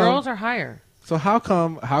how the come girls are higher? So how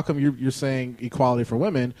come you're saying equality for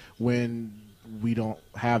women when we don't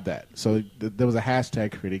have that? So there was a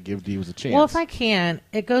hashtag created, give divas a chance. Well, if I can,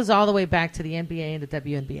 it goes all the way back to the NBA and the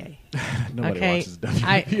WNBA. Nobody okay? watches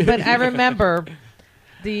WNBA. But I remember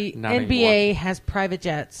the Not NBA anymore. has private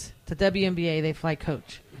jets. The WNBA, they fly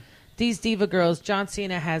coach. These diva girls, John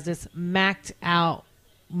Cena has this maxed out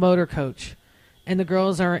motor coach, and the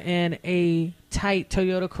girls are in a tight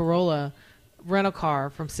Toyota Corolla rental car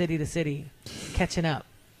from city to city, catching up.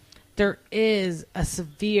 There is a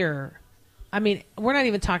severe. I mean, we're not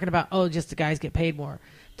even talking about just the guys get paid more.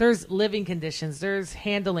 There's living conditions. There's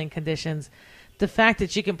handling conditions. The fact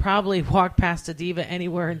that you can probably walk past a diva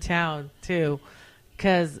anywhere in town too,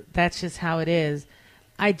 because that's just how it is.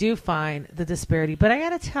 I do find the disparity, but I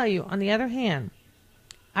got to tell you, on the other hand,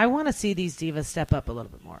 I want to see these divas step up a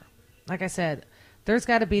little bit more. Like I said, there's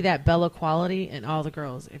got to be that Bella quality in all the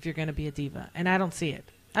girls if you're going to be a diva, and I don't see it.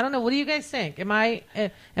 I don't know. What do you guys think? Am I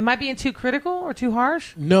being too critical or too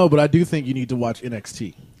harsh? No, but I do think you need to watch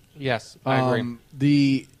NXT. Yes, I agree.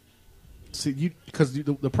 The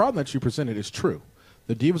problem that you presented is true.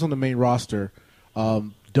 The divas on the main roster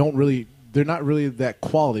they're not really that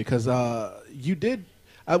quality because you did.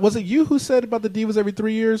 Was it you who said about the divas every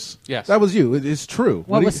 3 years? Yes, that was you. It's true.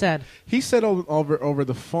 What was said? He said over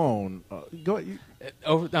the phone. Go ahead.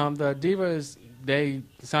 The divas they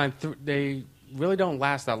signed. They really don't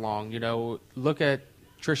last that long. Look at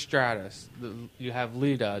Trish Stratus. You have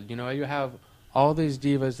Lita. You have all these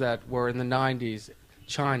divas that were in the 90s.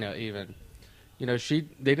 China even. They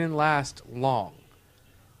didn't last long.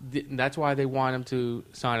 That's why they want them to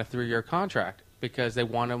sign a 3-year contract because they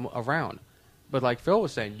want them around. But like Phil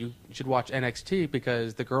was saying, you should watch NXT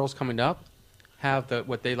because the girls coming up have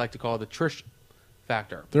what they like to call the Trish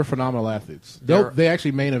factor. They're phenomenal athletes. They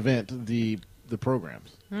actually main event the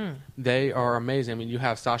programs. They are amazing. I mean, you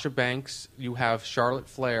have Sasha Banks, you have Charlotte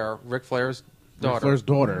Flair, Ric Flair's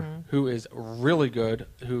daughter, who is really good,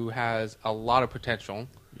 who has a lot of potential.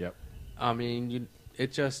 Yep. I mean,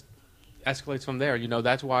 it just escalates from there.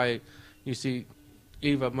 That's why you see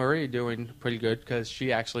Eva Marie doing pretty good because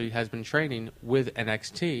she actually has been training with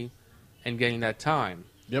NXT and getting that time.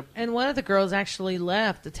 Yep. And one of the girls actually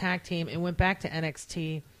left the tag team and went back to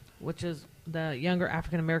NXT, which is the younger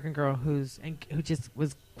African American girl who just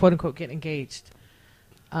was quote unquote getting engaged.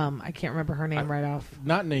 I can't remember her name right off.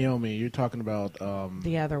 Not Naomi. You're talking about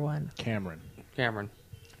the other one. Cameron.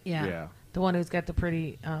 Yeah. The one who's got the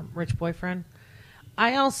pretty rich boyfriend.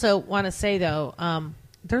 I also want to say though,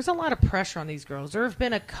 there's a lot of pressure on these girls. There have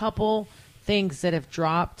been a couple things that have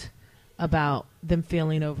dropped about them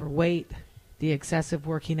feeling overweight, the excessive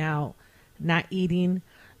working out, not eating.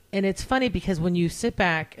 And it's funny because when you sit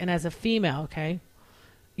back and as a female, okay,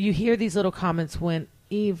 you hear these little comments when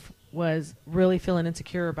Eve was really feeling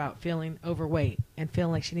insecure about feeling overweight and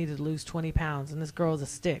feeling like she needed to lose 20 pounds. And this girl is a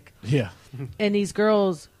stick. Yeah. And these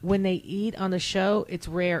girls, when they eat on the show, it's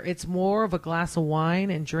rare. It's more of a glass of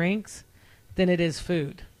wine and drinks than it is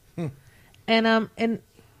food. And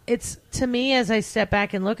it's, to me, as I step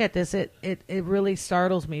back and look at this, it really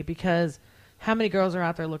startles me because how many girls are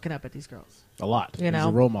out there looking up at these girls? A lot. These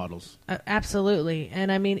are role models. Absolutely.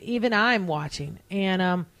 And I mean, even I'm watching. And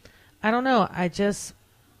I don't know.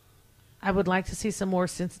 I would like to see some more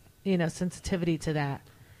sensitivity to that.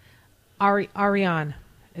 Ariane.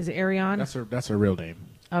 Is it Ariane? That's her real name.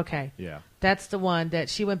 Okay. Yeah. That's the one that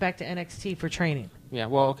she went back to NXT for training. Yeah,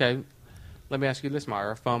 well, okay. Let me ask you this,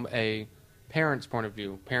 Myra. From a parent's point of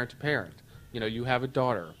view, parent to parent, you have a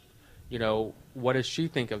daughter. What does she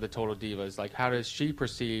think of the Total Divas? Like, how does she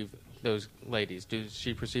perceive those ladies? Does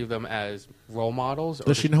she perceive them as role models? Or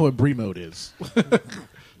does she know what Brie mode is?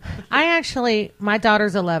 My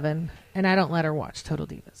daughter's 11, and I don't let her watch Total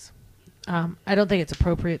Divas. I don't think it's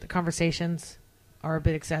appropriate. The conversations are a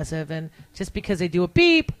bit excessive, and just because they do a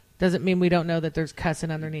beep doesn't mean we don't know that there's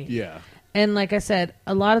cussing underneath. Yeah. And like I said,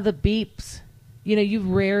 a lot of the beeps, you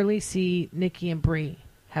rarely see Nikki and Brie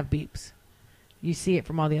have beeps. You see it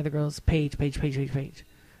from all the other girls, Paige.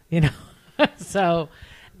 So,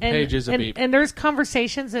 Paige is a beep. And there's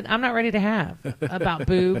conversations that I'm not ready to have about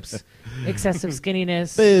boobs, excessive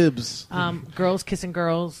skinniness, bibs, girls kissing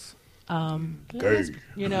girls. As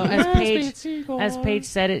Paige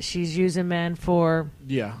said it, she's using men for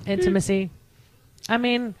intimacy. I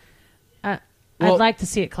mean, I'd like to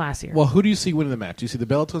see it classier. Well, who do you see winning the match? Do you see the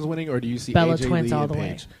Bella Twins winning, or do you see Bella AJ Twins Lee all and the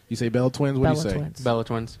Paige? way. You say Bella Twins? What do you say? Twins. Bella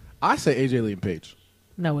Twins. I say AJ Lee and Paige.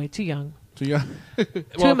 No way, too young. Too young? Too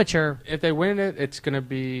immature. If they win it, it's going to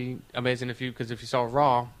be amazing because if you saw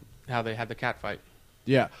Raw, how they had the cat fight.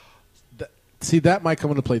 Yeah. See, that might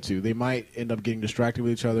come into play, too. They might end up getting distracted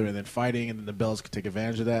with each other and then fighting, and then the Bellas could take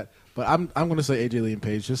advantage of that. But I'm going to say AJ Lee and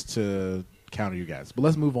Paige just to counter you guys. But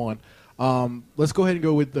let's move on. Let's go ahead and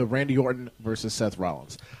go with the Randy Orton versus Seth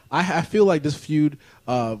Rollins. I feel like this feud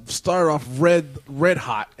started off red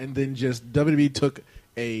hot, and then just WWE took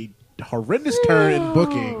a horrendous turn in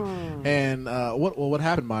booking. And what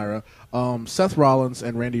happened, Myra? Seth Rollins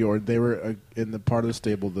and Randy Orton, they were in the part of the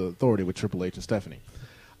stable, the Authority, with Triple H and Stephanie.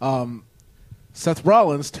 Seth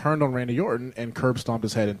Rollins turned on Randy Orton and curb stomped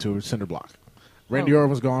his head into a cinder block. Randy Orton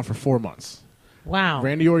was gone for 4 months. Wow.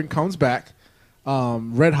 Randy Orton comes back,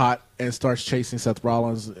 red hot, and starts chasing Seth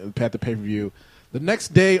Rollins at the pay-per-view. The next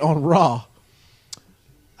day on Raw,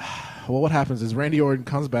 well, what happens is Randy Orton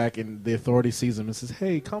comes back, and the Authority sees him and says,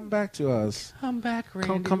 "Hey, come back to us. Come back,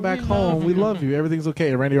 Randy. Come back home. We love you. Everything's okay."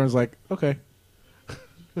 And Randy Orton's like, "Okay."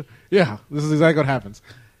 Yeah, this is exactly what happens.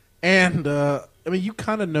 And, I mean, you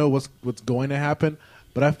kind of know what's going to happen,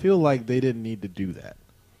 but I feel like they didn't need to do that.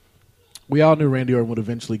 We all knew Randy Orton would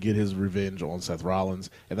eventually get his revenge on Seth Rollins,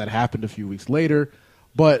 and that happened a few weeks later.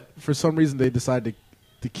 But for some reason, they decided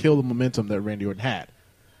to kill the momentum that Randy Orton had.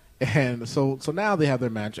 And so now they have their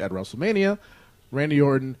match at WrestleMania, Randy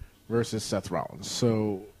Orton versus Seth Rollins.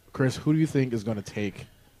 So, Chris, who do you think is going to take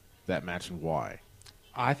that match and why?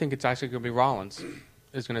 I think it's actually going to be Rollins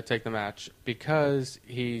is going to take the match because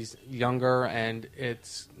he's younger and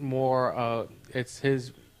it's more it's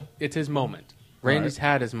his moment. Randy's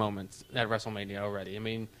had his moments at WrestleMania already. I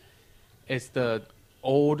mean, it's the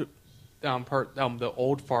old the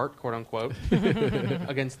old fart, quote unquote,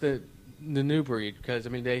 against the new breed. Because I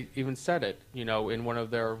mean, they even said it, in one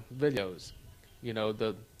of their videos.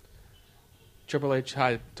 The Triple H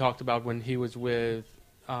had talked about when he was with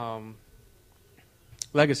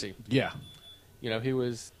Legacy. Yeah. He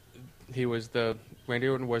was Randy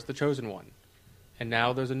Orton was the chosen one, and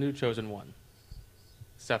now there's a new chosen one,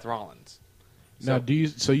 Seth Rollins. Now, do you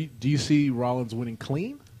see Rollins winning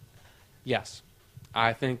clean? Yes,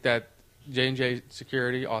 I think that J&J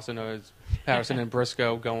Security, also known as Patterson and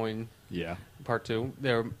Briscoe, going part 2.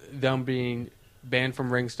 Them being banned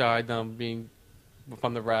from ringside, them being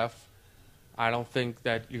from the ref. I don't think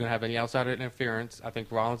that you're going to have any outside interference. I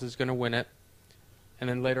think Rollins is going to win it. And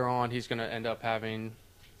then later on, he's going to end up having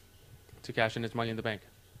to cash in his Money in the Bank.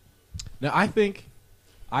 Now, I think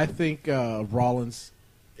Rollins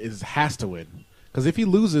has to win. Because if he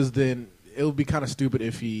loses, then it'll be kind of stupid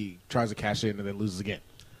if he tries to cash in and then loses again.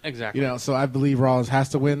 Exactly. So I believe Rollins has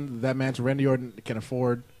to win that match. Randy Orton can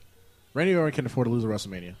afford to lose at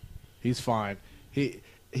WrestleMania. He's fine. He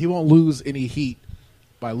won't lose any heat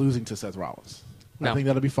by losing to Seth Rollins. No. I think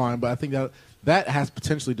that'll be fine, but I think that has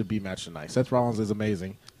potentially to be match tonight. Seth Rollins is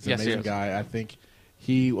amazing. He's an amazing guy. I think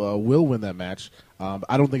he will win that match.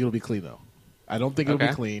 I don't think it'll be clean, though. I don't think it'll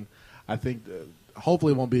be clean. I think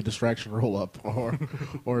hopefully it won't be a distraction roll-up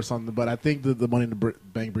or something, but I think the Money in the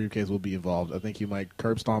Bank briefcase will be involved. I think he might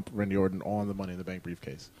curb stomp Randy Orton on the Money in the Bank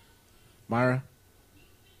briefcase. Myra?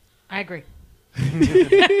 I agree.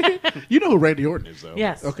 You know who Randy Orton is, though.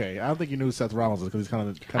 Yes. Okay. I don't think you knew who Seth Rollins is because he's kind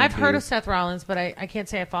of. I've heard of Seth Rollins, but I can't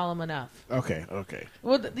say I follow him enough. Okay.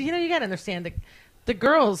 Well, you got to understand the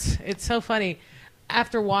girls. It's so funny.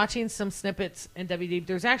 After watching some snippets in WWE,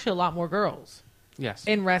 there's actually a lot more girls. Yes.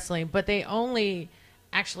 In wrestling, but they only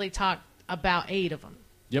actually talk about 8 of them.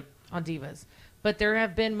 Yep. On Divas, but there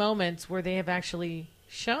have been moments where they have actually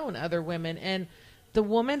shown other women, and the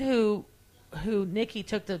woman who Nikki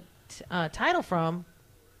took the title from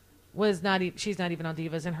was not. She's not even on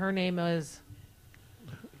Divas, and her name is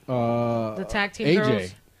the tag team AJ.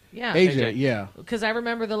 girls. Yeah, AJ. Yeah. Because I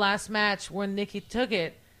remember the last match when Nikki took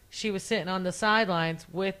it, she was sitting on the sidelines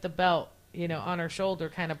with the belt, on her shoulder,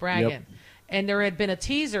 kind of bragging. Yep. And there had been a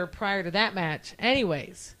teaser prior to that match,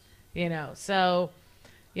 anyways. So,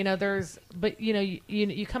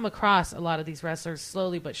 you come across a lot of these wrestlers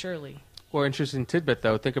slowly but surely. Well, interesting tidbit,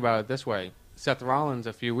 though. Think about it this way. Seth Rollins,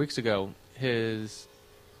 a few weeks ago, his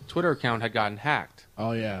Twitter account had gotten hacked.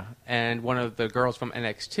 Oh, yeah. And one of the girls from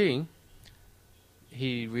NXT,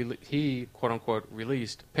 he quote-unquote,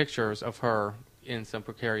 released pictures of her in some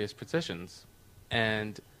precarious positions.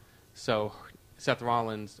 And so Seth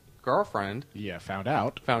Rollins' girlfriend found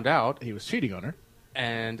out he was cheating on her.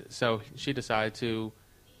 And so she decided to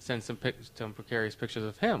send some precarious pictures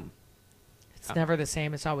of him. It's never the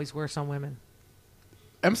same. It's always worse on women.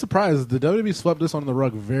 I'm surprised. The WWE swept this under the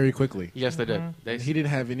rug very quickly. Yes, they did. He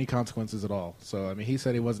didn't have any consequences at all. So, I mean, he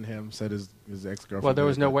said it wasn't him, said his ex-girlfriend. Well, there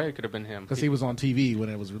was no way it could have been him. Because he was on TV when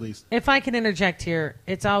it was released. If I can interject here,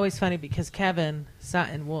 it's always funny because Kevin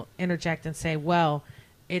Sutton will interject and say, well,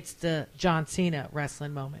 it's the John Cena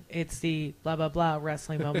wrestling moment. It's the blah, blah, blah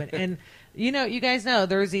wrestling moment. And, you guys know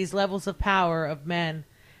there's these levels of power of men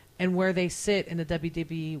and where they sit in the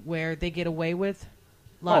WWE where they get away with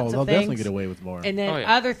lots of things. They'll definitely get away with more. And then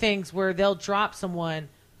other things where they'll drop someone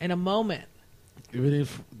in a moment. Even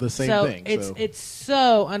if the same thing. It's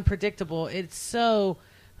so unpredictable. It's so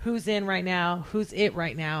who's in right now, who's it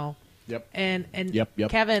right now. Yep. And Yep.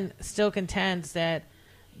 Kevin still contends that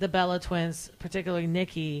the Bella twins, particularly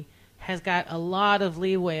Nikki, has got a lot of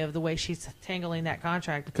leeway of the way she's tangling that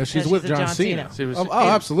contract. Because she's with John Cena. Cena.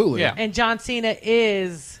 Absolutely. Yeah. And John Cena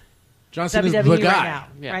is John Cena's WWE the right guy. now.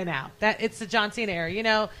 Yeah. Right now. It's the John Cena era. You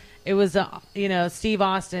know, it was the Steve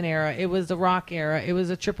Austin era. It was the Rock era. It was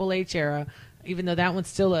a Triple H era. Even though that one's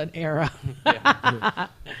still an era.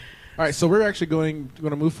 All right, so we're actually going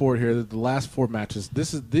to move forward here. The last 4 matches.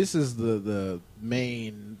 This is the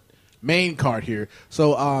main card here.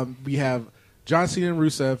 So we have John Cena and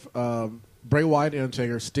Rusev, Bray Wyatt and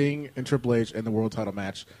Undertaker, Sting and Triple H, and the world title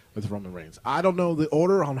match with Roman Reigns. I don't know the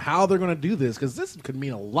order on how they're going to do this because this could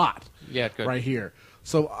mean a lot. Yeah, it could. Right here.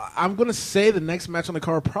 So I'm going to say the next match on the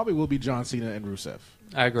card probably will be John Cena and Rusev.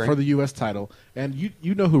 I agree. For the U.S. title. And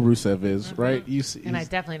you know who Rusev is, right? And I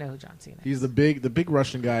definitely know who John Cena is. He's the big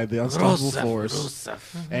Russian guy, the unstoppable force.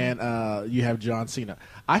 And you have John Cena.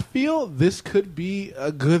 I feel this could be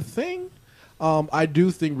a good thing. I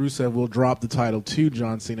do think Rusev will drop the title to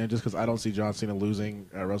John Cena just because I don't see John Cena losing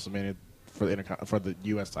at WrestleMania for the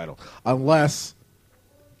U.S. title unless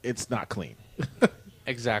it's not clean.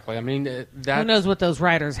 Exactly. I mean, who knows what those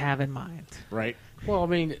writers have in mind? Right. Well, I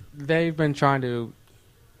mean, they've been trying to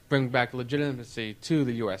bring back legitimacy to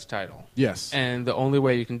the U.S. title. Yes. And the only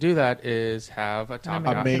way you can do that is have a top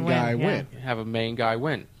A main guy win. Have a main guy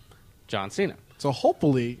win. John Cena. So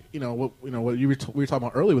hopefully, what we were talking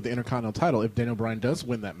about earlier with the Intercontinental title, if Daniel Bryan does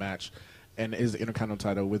win that match and is the Intercontinental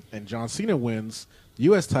title and John Cena wins the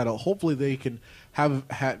U.S. title, hopefully they can have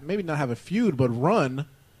maybe not have a feud, but run.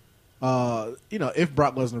 If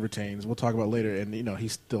Brock Lesnar retains, we'll talk about later, and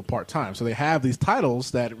he's still part-time. So they have these titles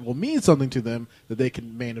that will mean something to them that they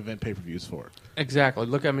can main event pay-per-views for. Exactly.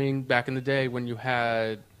 Look, I mean, back in the day when you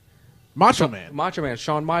had Macho Man,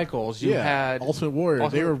 Shawn Michaels, you had Ultimate Warrior.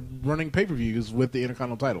 They were running pay-per-views with the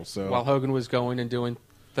Intercontinental title. So while Hogan was going and doing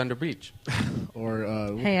Thunder Beach.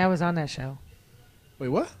 Or hey, I was on that show. Wait,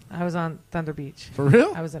 what? I was on Thunder Beach. For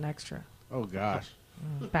real? I was an extra. Oh gosh.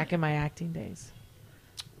 Back in my acting days.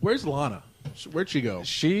 Where's Lana? Where'd she go?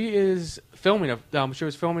 She is filming she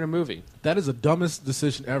was filming a movie. That is the dumbest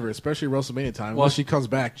decision ever, especially WrestleMania time. Well, Once she comes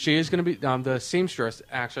back. She is going to be the seamstress.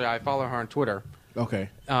 Actually, I follow her on Twitter. Okay.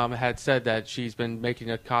 Had said that she's been making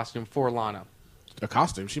a costume for Lana. A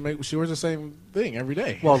costume? She wears the same thing every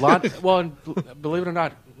day. Well, believe it or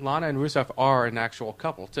not, Lana and Rusev are an actual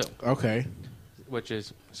couple too. Okay. Which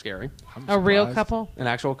is scary. A real couple? An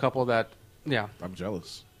actual couple that, yeah. I'm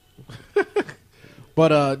jealous.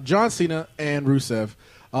 But John Cena and Rusev,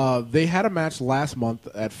 they had a match last month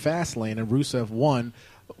at Fastlane, and Rusev won.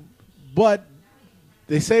 But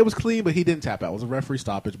they say it was clean, but he didn't tap out. It was a referee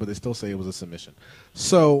stoppage, but they still say it was a submission.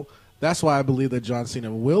 So that's why I believe that John Cena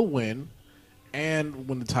will win and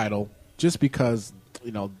win the title, just because,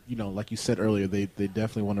 like you said earlier, they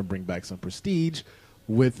definitely want to bring back some prestige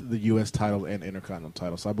with the U.S. title and Intercontinental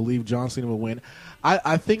title. So I believe John Cena will win.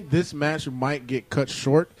 I think this match might get cut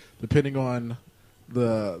short depending on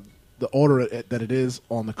the order that it is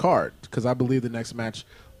on the card, because I believe the next match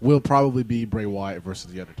will probably be Bray Wyatt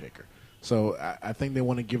versus The Undertaker. So I think they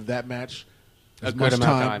want to give that match as much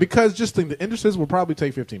time, because just think the entrances will probably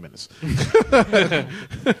take 15 minutes.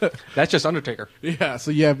 That's just Undertaker. Yeah, so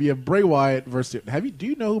you have Bray Wyatt versus... Do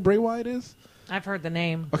you know who Bray Wyatt is? I've heard the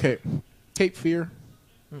name. Okay, Cape Fear.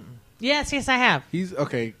 Yes, I have. He's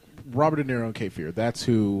okay. Robert De Niro and Cape Fear. That's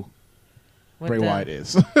who Bray Wyatt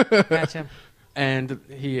is. Gotcha. And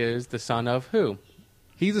he is the son of who?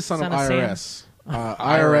 He's the son of Sam. IRS.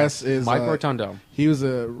 IRS is Mike Rotundo. He was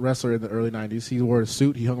a wrestler in the early '90s. He wore a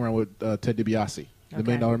suit. He hung around with Ted DiBiase, the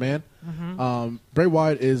 $1 Million Man. Mm-hmm. Bray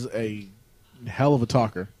Wyatt is a hell of a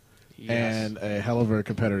talker Yes. and a hell of a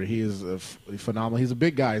competitor. He is phenomenal. He's a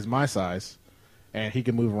big guy. He's my size, and he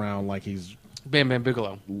can move around like he's Bam Bam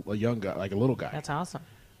Bigelow. a young guy, like a little guy. That's awesome.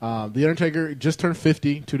 The Undertaker just turned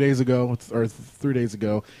 50 2 days ago, or 3 days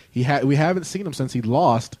ago. We haven't seen him since he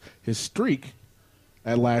lost his streak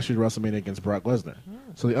at last year's WrestleMania against Brock Lesnar.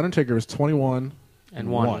 So the Undertaker is 21 And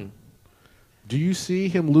one. Do you see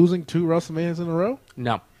him losing 2 WrestleManias in a row?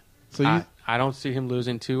 No. So I don't see him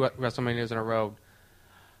losing 2 WrestleManias in a row.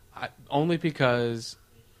 Only because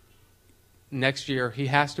next year, he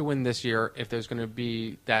has to win this year if there's going to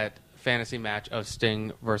be that fantasy match of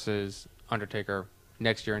Sting versus Undertaker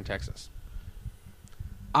next year in Texas.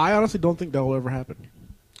 I honestly don't think that will ever happen.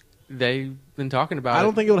 They've been talking about it. I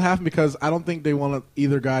don't think it will happen because I don't think they want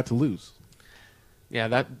either guy to lose.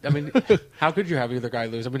 Yeah, how could you have either guy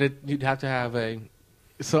lose? I mean, you'd have to have a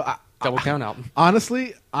double count out.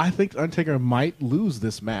 Honestly, I think Undertaker might lose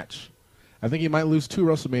this match. I think he might lose 2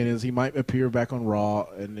 WrestleManias. He might appear back on Raw,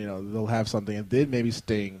 and they'll have something, and then maybe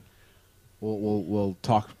Sting will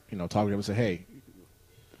talk to him and say, hey,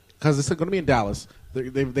 because it's going to be in Dallas.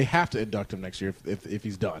 They have to induct him next year if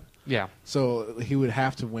he's done. Yeah. So he would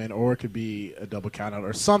have to win, or it could be a double countout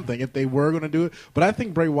or something if they were going to do it. But I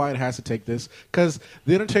think Bray Wyatt has to take this because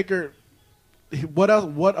the Undertaker. What else?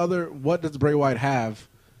 What does Bray Wyatt have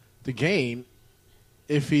to gain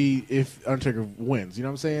if Undertaker wins? You know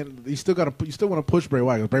what I'm saying? You still want to push Bray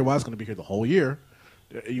Wyatt because Bray Wyatt's going to be here the whole year.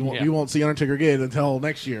 You won't see Undertaker again until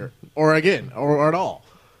next year or again or at all.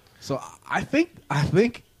 So I think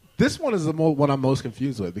this one is the one I'm most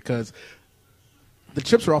confused with because the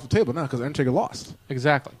chips are off the table now because Undertaker lost.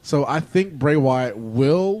 Exactly. So I think Bray Wyatt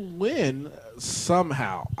will win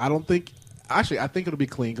somehow. I think it'll be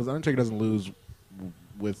clean because Undertaker doesn't lose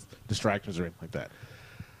with distractions or anything like that.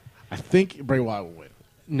 I think Bray Wyatt will win.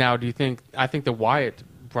 Now, do you think? I think the Wyatt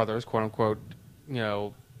brothers, quote unquote,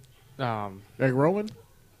 Eric Rowan,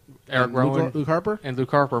 Luke Harper, and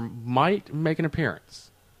Luke Harper might make an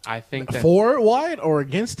appearance. I think that for Wyatt or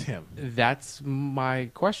against him. That's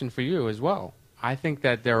my question for you as well. I think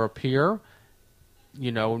that they'll appear,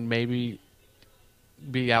 maybe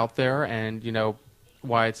be out there and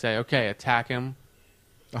Wyatt say, okay, attack him,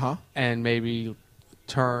 and maybe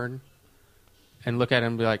turn and look at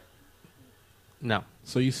him and be like, no.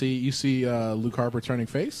 So you see Luke Harper turning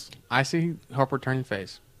face? I see Harper turning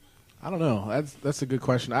face. I don't know. That's a good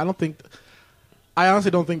question. I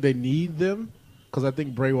honestly don't think they need them because I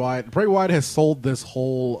think Bray Wyatt has sold this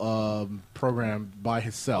whole program by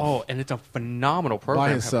himself. Oh, and it's a phenomenal program by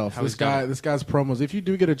himself. This guy's promos. If you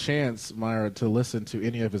do get a chance, Myra, to listen to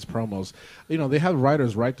any of his promos, they have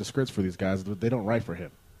writers write the scripts for these guys, but they don't write for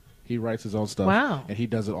him. He writes his own stuff, and he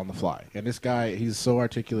does it on the fly. And this guy, he's so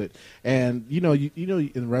articulate. And you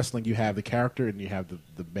in wrestling, you have the character and you have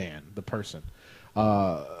the man, the person.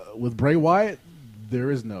 With Bray Wyatt,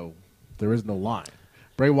 there is no line.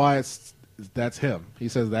 Bray Wyatt, that's him. He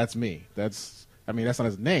says that's me. That's not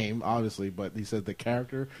his name, obviously, but he said the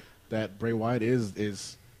character that Bray Wyatt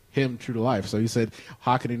is him true to life. So he said,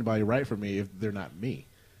 how can anybody write for me if they're not me?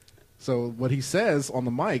 So what he says on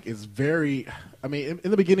the mic is very. In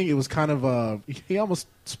the beginning, it was kind of he almost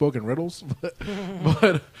spoke in riddles,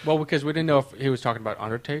 but well, because we didn't know if he was talking about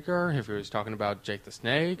Undertaker, if he was talking about Jake the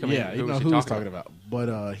Snake. Who he was talking about.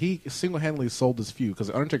 But he single-handedly sold this feud because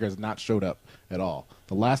Undertaker has not showed up at all.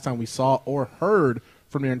 The last time we saw or heard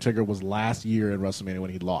from the Undertaker was last year at WrestleMania when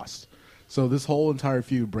he lost. So this whole entire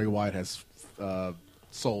feud, Bray Wyatt has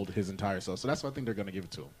sold his entire self. So that's why I think they're going to give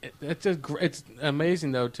it to him. It's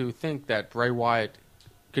amazing, though, to think that Bray Wyatt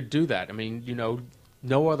could do that.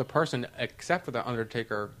 No other person except for the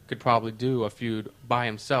Undertaker could probably do a feud by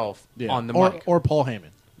himself on the mic. Or Paul Heyman.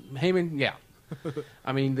 Heyman, yeah.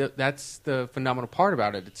 That's the phenomenal part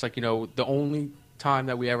about it. It's like, the only time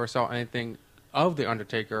that we ever saw anything of the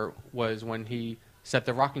Undertaker was when he set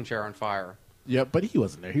the rocking chair on fire. Yeah, but he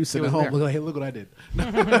wasn't there. He was sitting at home. Look what I did.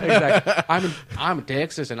 Exactly. I'm in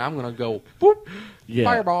Texas, and I'm going to go boop,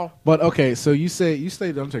 fireball. But okay, so you say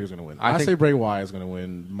the Undertaker's going to win. I say Bray Wyatt is going to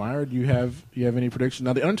win. Myra, do you have any prediction?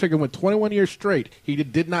 Now the Undertaker went 21 years straight. He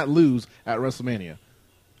did not lose at WrestleMania.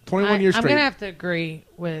 21 years straight. I'm going to have to agree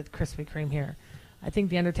with Krispy Kreme here. I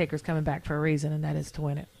think the Undertaker's coming back for a reason, and that is to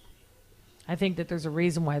win it. I think that there's a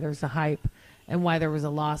reason why there's a hype and why there was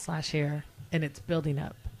a loss last year, and it's building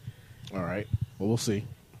up. All right. Well, we'll see.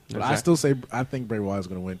 But I still say I think Bray Wyatt is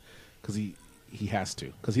going to win because he has to.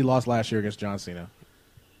 Because he lost last year against John Cena.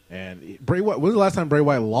 And Bray Wyatt, when was the last time Bray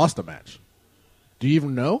Wyatt lost a match? Do you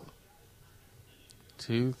even know?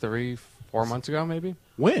 2, 3, 4 months ago, maybe.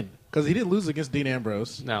 When? Because he didn't lose against Dean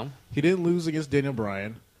Ambrose. No. He didn't lose against Daniel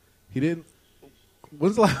Bryan. He didn't. I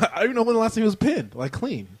don't even know when the last time he was pinned,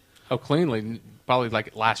 clean. Oh, cleanly. Probably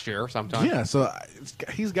last year sometime. Yeah, so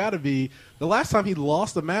he's got to be. The last time he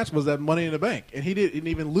lost a match was at Money in the Bank, and he didn't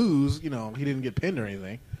even lose. He didn't get pinned or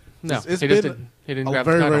anything. No, it's been a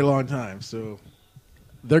very, very long time. So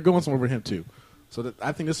they're going somewhere with him too. So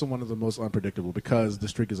I think this is one of the most unpredictable because the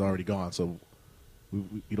streak is already gone. So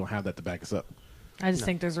we don't have that to back us up. I just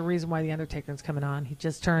think there's a reason why the Undertaker's coming on. He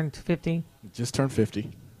just turned 50. Just turned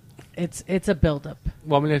 50. It's a buildup.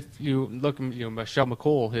 Well, if you look, Michelle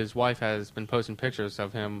McCool, his wife, has been posting pictures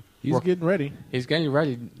of him. He's getting ready. He's getting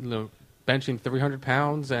ready, benching 300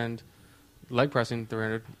 pounds and leg pressing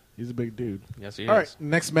 300. He's a big dude. Yes, he is. All right,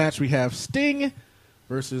 next match we have Sting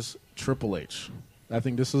versus Triple H. I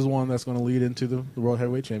think this is one that's going to lead into the World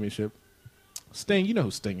Heavyweight Championship. Sting, you know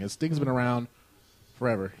who Sting is. Sting's been around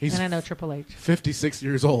forever. And I know Triple H. 56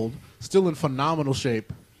 years old, still in phenomenal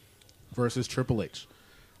shape versus Triple H.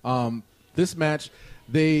 This match,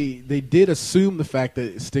 they did assume the fact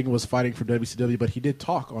that Sting was fighting for WCW, but he did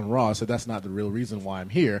talk on Raw, so that's not the real reason why I'm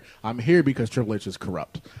here. I'm here because Triple H is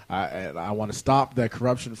corrupt. I want to stop that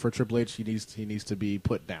corruption for Triple H. He needs to be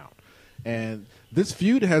put down. And this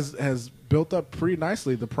feud has built up pretty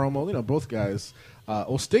nicely. The promo, both guys.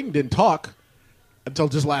 Sting didn't talk until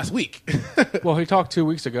just last week. Well, he talked 2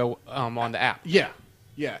 weeks ago on the app. Yeah,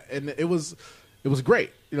 and it was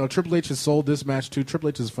great. Triple H has sold this match too. Triple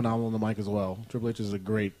H is phenomenal on the mic as well. Triple H is a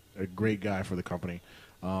great guy for the company.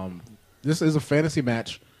 This is a fantasy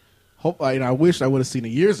match. I wish I would have seen it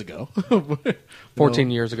years ago.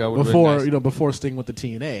 14 years ago, before Sting went to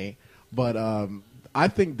TNA. But I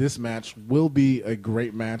think this match will be a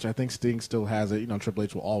great match. I think Sting still has it. Triple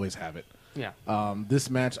H will always have it. Yeah.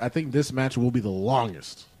 I think this match will be the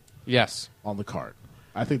longest. Yes. On the card.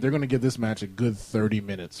 I think they're going to give this match a good 30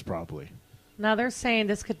 minutes probably. Now they're saying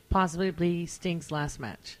this could possibly be Sting's last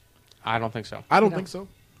match. I don't think so. I don't think so.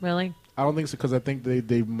 Really? I don't think so because I think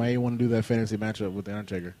they may want to do that fantasy matchup with The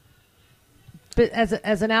Undertaker. But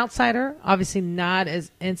as an outsider, obviously not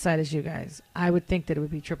as inside as you guys, I would think that it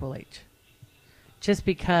would be Triple H. Just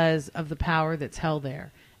because of the power that's held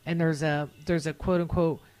there. And there's a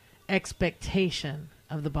quote-unquote expectation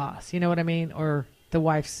of the boss. You know what I mean? Or the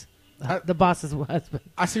boss's husband.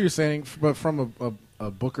 I see what you're saying, but from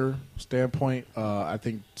a Booker standpoint, I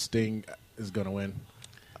think Sting is going to win.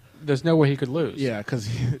 There's no way he could lose. Yeah, because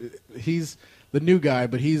he's the new guy,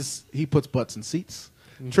 but he puts butts in seats.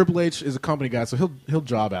 Mm-hmm. Triple H is a company guy, so he'll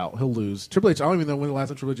job out. He'll lose. Triple H, I don't even know when the last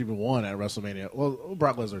time Triple H even won at WrestleMania. Well,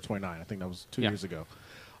 Brock Lesnar 29. I think that was 2 years ago.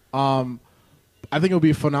 I think it'll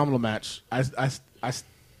be a phenomenal match.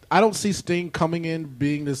 I don't see Sting coming in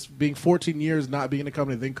being 14 years not being in the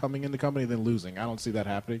company, then coming in the company, then losing. I don't see that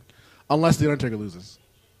happening unless the Undertaker loses.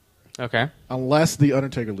 Okay. Unless the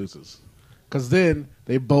Undertaker loses, because then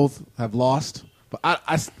they both have lost. But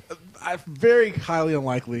I very highly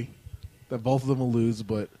unlikely that both of them will lose.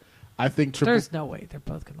 But I think there's no way they're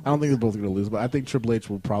both going to lose. I don't think they're both going to lose, but I think Triple H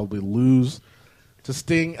will probably lose to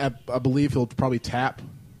Sting. I believe he'll probably tap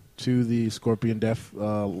to the Scorpion Death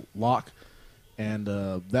lock. And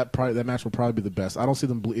that match will probably be the best. I don't see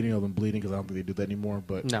them bleeding because I don't think they do that anymore.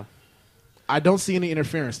 But no, I don't see any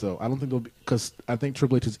interference though. I don't think they'll because I think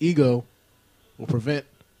Triple H's ego will prevent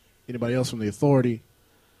anybody else from the authority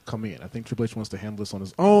coming in. I think Triple H wants to handle this on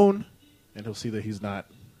his own, and he'll see that he's not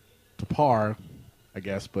to par, I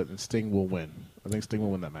guess. But Sting will win. I think Sting will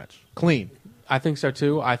win that match clean. I think so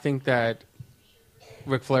too. I think that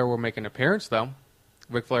Ric Flair will make an appearance though.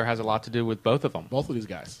 Ric Flair has a lot to do with both of them. Both of these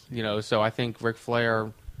guys. So I think Ric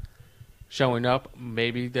Flair showing up,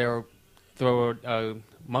 maybe they'll throw a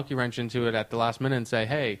monkey wrench into it at the last minute and say,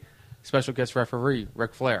 hey, special guest referee,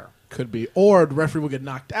 Ric Flair. Could be. Or the referee will get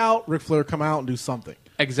knocked out, Ric Flair come out and do something.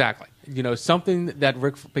 Exactly. Something that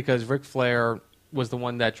because Ric Flair was the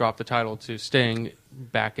one that dropped the title to Sting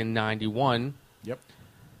back in 91. Yep.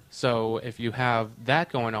 So if you have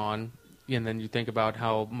that going on, and then you think about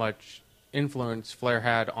how much influence Flair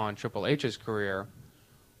had on Triple H's career,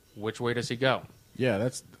 which way does he go? Yeah,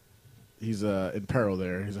 he's in peril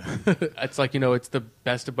there. It's like, it's the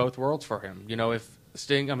best of both worlds for him. If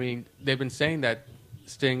Sting, they've been saying that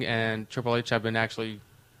Sting and Triple H have been actually,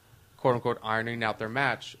 quote unquote, ironing out their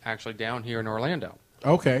match actually down here in Orlando.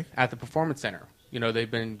 Okay. At the Performance Center. They've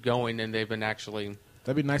been going and they've been actually.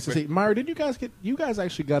 That'd be nice to see. Myra, didn't you guys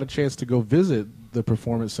actually got a chance to go visit the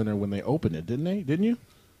Performance Center when they opened it, didn't you?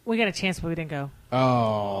 We got a chance, but we didn't go.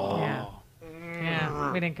 Oh.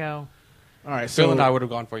 Yeah, we didn't go. All right, so Phil and I would have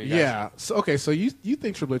gone for you guys. Yeah. So you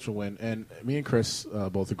think Triple H will win, and me and Chris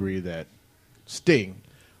both agree that Sting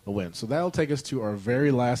will win. So that'll take us to our very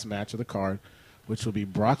last match of the card, which will be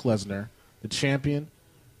Brock Lesnar, the champion,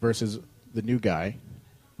 versus the new guy,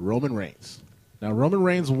 Roman Reigns. Now, Roman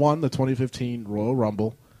Reigns won the 2015 Royal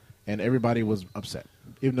Rumble, and everybody was upset.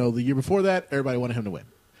 Even though the year before that, everybody wanted him to win.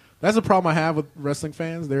 That's the problem I have with wrestling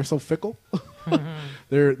fans. They're so fickle.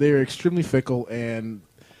 They're extremely fickle, and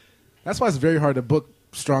that's why it's very hard to book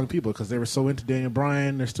strong people because they were so into Daniel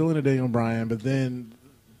Bryan. They're still into Daniel Bryan, but then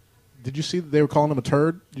did you see that they were calling him a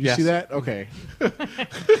turd? Did you see that? Okay.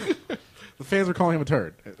 The fans were calling him a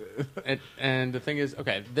turd. And the thing is,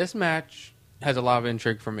 okay, this match has a lot of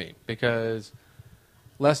intrigue for me because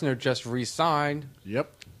Lesnar just re-signed.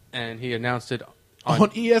 Yep. And he announced it on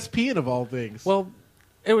ESPN of all things. Well,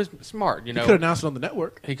 it was smart, He could have announced it on the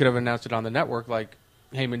network. He could have announced it on the network like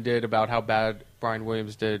Heyman did about how bad Brian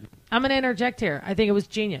Williams did. I'm going to interject here. I think it was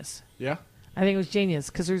genius. Yeah? I think it was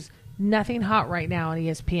genius because there's nothing hot right now on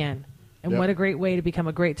ESPN. And what a great way to become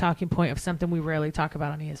a great talking point of something we rarely talk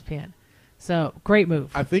about on ESPN. So, great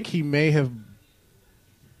move. I think he may have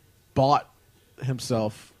bought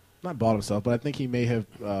himself, not bought himself, but I think he may have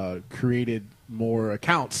created more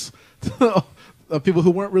accounts of people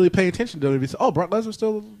who weren't really paying attention to WWE. Oh, Brock Lesnar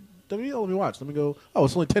still WWE? Let me watch. Let me go, oh,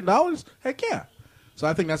 it's only $10? Heck yeah. So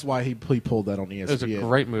I think that's why he pulled that on ESPN. It was a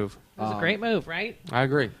great move. It was a great move, right? I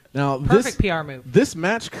agree. Now, Perfect PR move. This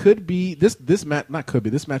match could be this match, not could be.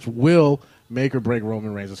 This match will make or break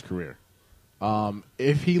Roman Reigns' career.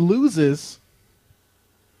 If he loses,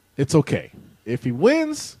 it's okay. If he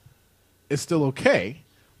wins, it's still okay.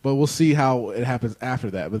 But we'll see how it happens after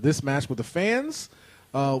that. But this match with the fans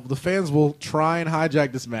will try and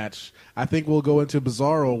hijack this match. I think we'll go into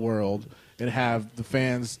Bizarro world and have the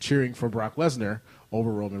fans cheering for Brock Lesnar over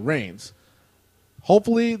Roman Reigns.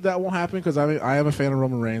 Hopefully that won't happen because I am a fan of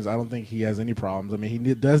Roman Reigns. I don't think he has any problems. I mean,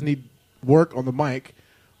 he does need work on the mic,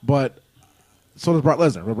 but so does Brock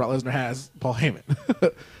Lesnar. But Brock Lesnar has Paul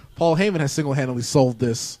Heyman. Paul Heyman has single-handedly solved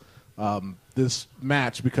this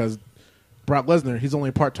match because Brock Lesnar, he's only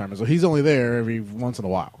a part-timer, so he's only there every once in a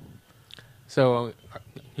while. So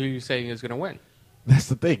who are you saying is going to win? That's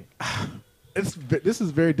the thing. This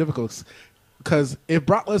is very difficult because if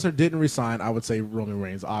Brock Lesnar didn't resign, I would say Roman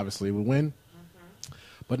Reigns obviously would win.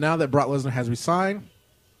 But now that Brock Lesnar has resigned,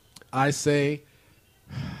 I say,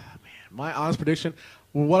 man, my honest prediction.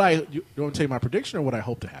 You want to tell you my prediction or what I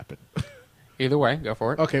hope to happen? Either way, go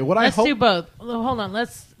for it. Okay, Let's do both. Hold on.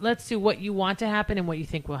 Let's do what you want to happen and what you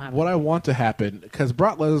think will happen. What I want to happen, because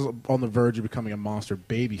Brock Lesnar is on the verge of becoming a monster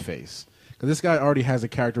babyface. Because this guy already has the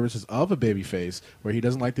characteristics of a babyface, where he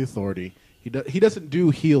doesn't like the authority. He doesn't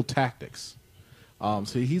do heel tactics.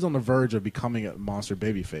 So he's on the verge of becoming a monster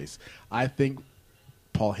babyface. I think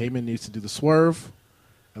Paul Heyman needs to do the swerve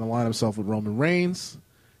and align himself with Roman Reigns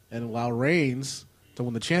and allow Reigns to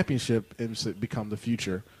win the championship and become the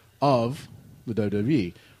future of the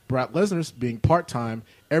WWE. Brock Lesnar's being part-time,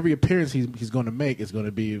 every appearance he's going to make is going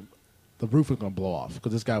to be, the roof is going to blow off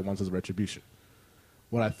because this guy wants his retribution.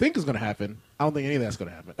 What I think is going to happen, I don't think any of that's going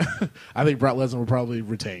to happen. I think Brock Lesnar will probably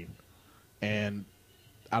retain. And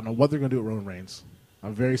I don't know what they're going to do with Roman Reigns.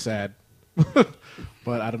 I'm very sad.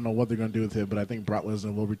 But I don't know what they're going to do with him. But I think Brock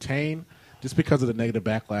Lesnar will retain just because of the negative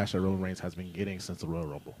backlash that Roman Reigns has been getting since the Royal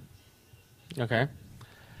Rumble. Okay.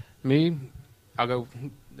 Me, I'll go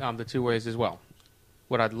the two ways as well.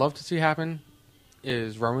 What I'd love to see happen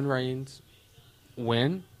is Roman Reigns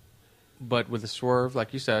win, but with a swerve,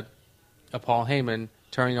 like you said, of Paul Heyman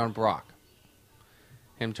turning on Brock.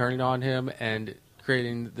 Him turning on him and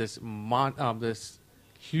creating this this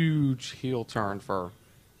huge heel turn for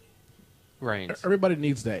Reigns. Everybody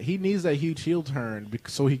needs that. He needs that huge heel turn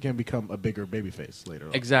so he can become a bigger babyface later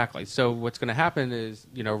on. Exactly. So what's going to happen is,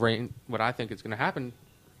 what I think is going to happen,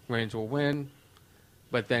 Reigns will win,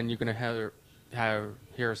 but then you're going to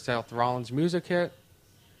hear Seth Rollins' music hit.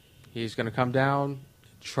 He's going to come down,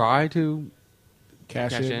 try to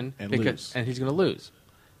cash in and lose. And he's going to lose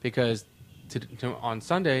because on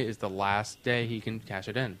Sunday is the last day he can cash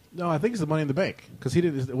it in. No, I think it's the Money in the Bank because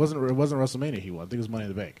it wasn't WrestleMania he won. I think it was Money in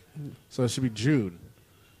the Bank. So it should be June.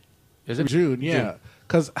 Is it June? Yeah,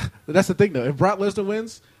 because that's the thing though. If Brock Lesnar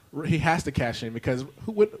wins, he has to cash in because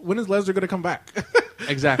when is Lesnar going to come back?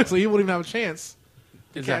 Exactly. So he won't even have a chance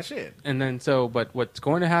to cash in. And then but what's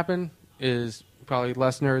going to happen is probably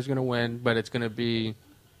Lesnar is going to win, but it's going to be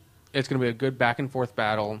a good back and forth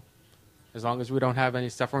battle. As long as we don't have any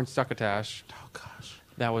suffering succotash. Oh, gosh.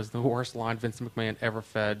 That was the worst line Vince McMahon ever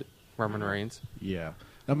fed Roman Reigns. Yeah.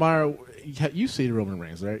 Now, Myra, you've seen Roman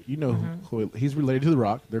Reigns, right? You know who he's related to The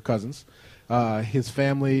Rock. They're cousins. His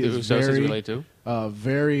family is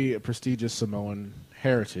very prestigious Samoan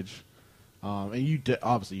heritage. And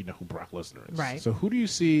obviously you know who Brock Lesnar is. Right. So who do you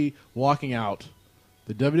see walking out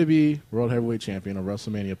the WWE World Heavyweight Champion on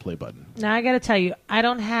WrestleMania play button? Now, I got to tell you, I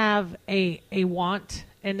don't have a want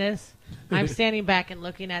in this. I'm standing back and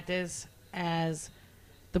looking at this as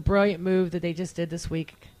the brilliant move that they just did this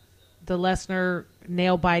week. The Lesnar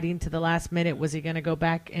nail biting to the last minute. Was he going to go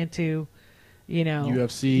back into,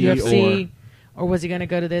 UFC or was he going to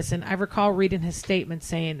go to this? And I recall reading his statement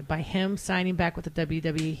saying by him signing back with the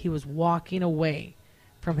WWE, he was walking away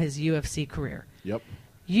from his UFC career. Yep.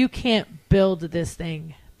 You can't build this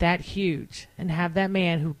thing that huge and have that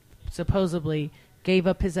man who supposedly gave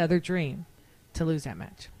up his other dream to lose that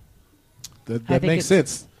match. That makes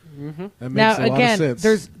sense. Mm-hmm. That makes a lot of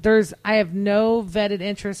sense. There's I have no vetted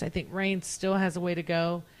interest. I think Reigns still has a way to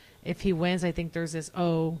go. If he wins, I think there's this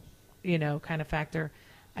kind of factor.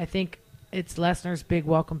 I think it's Lesnar's big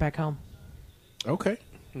welcome back home. Okay.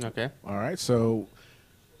 All right. So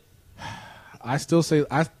I still say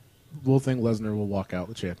I will think Lesnar will walk out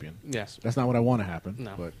the champion. Yes. That's not what I want to happen.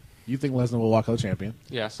 No. But You think Lesnar will walk out champion.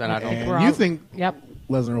 Yes, and I don't. And you think Yep.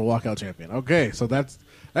 Lesnar will walk out champion. Okay, so that's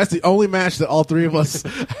the only match that all three of us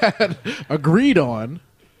had agreed on.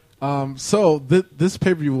 So this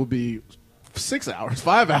pay-per-view will be 6 hours,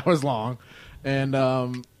 5 hours long, and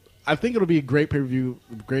I think it'll be a great pay-per-view,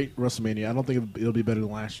 great WrestleMania. I don't think it'll be better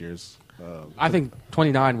than last year's. I think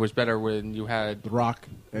 29 was better when you had The Rock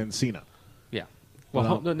and Cena. Yeah.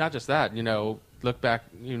 Well, not just that. Look back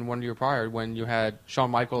in 1 year prior when you had Shawn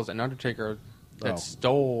Michaels and Undertaker that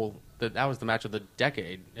stole. That was the match of the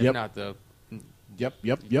decade, if not the.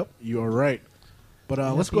 Yep. You are right. But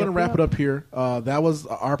let's go ahead and wrap it up here. That was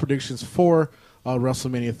our predictions for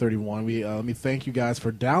WrestleMania 31. Let me thank you guys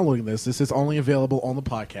for downloading this. This is only available on the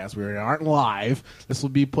podcast. We aren't live. This will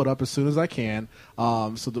be put up as soon as I can.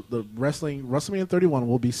 So the WrestleMania 31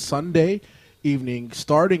 will be Sunday evening,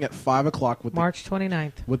 starting at 5 o'clock with March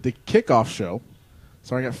 29th with the kickoff show,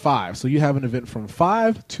 starting at 5. So you have an event from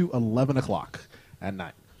 5 to 11 o'clock at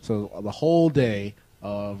night. So the whole day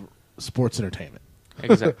of sports entertainment.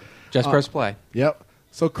 Exactly. Just press play. Yep.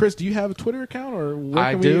 So, Chris, do you have a Twitter account, or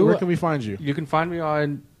I do. Where can we find you? You can find me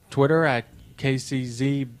on Twitter at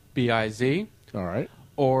KCZBIZ. All right.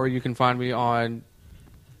 Or you can find me on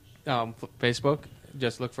Facebook.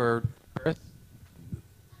 Just look for Chris.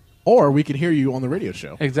 Or we can hear you on the radio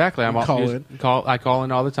show. Exactly. I call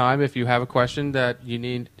in all the time. If you have a question that you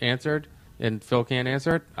need answered and Phil can't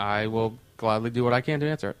answer it, I will gladly do what I can to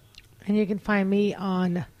answer it. And you can find me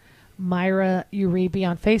on Myra Uribe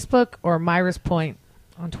on Facebook or Myra's Point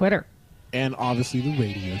on Twitter. And obviously the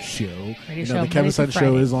radio show. The Kevin Sutton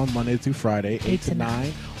Show is on Monday through Friday, 8 to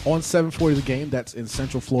 9. On 740 The Game, that's in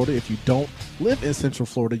Central Florida. If you don't live in Central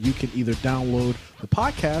Florida, you can either download the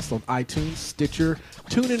podcast on iTunes, Stitcher,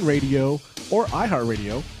 TuneIn Radio, or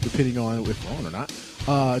iHeartRadio, depending on if we're on or not.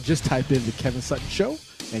 Just type in The Kevin Sutton Show,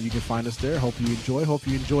 and you can find us there. Hope you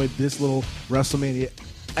enjoyed this little WrestleMania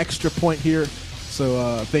extra point here.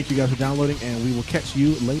 So thank you guys for downloading, and we will catch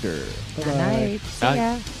you later. Bye-bye. See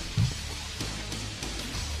ya.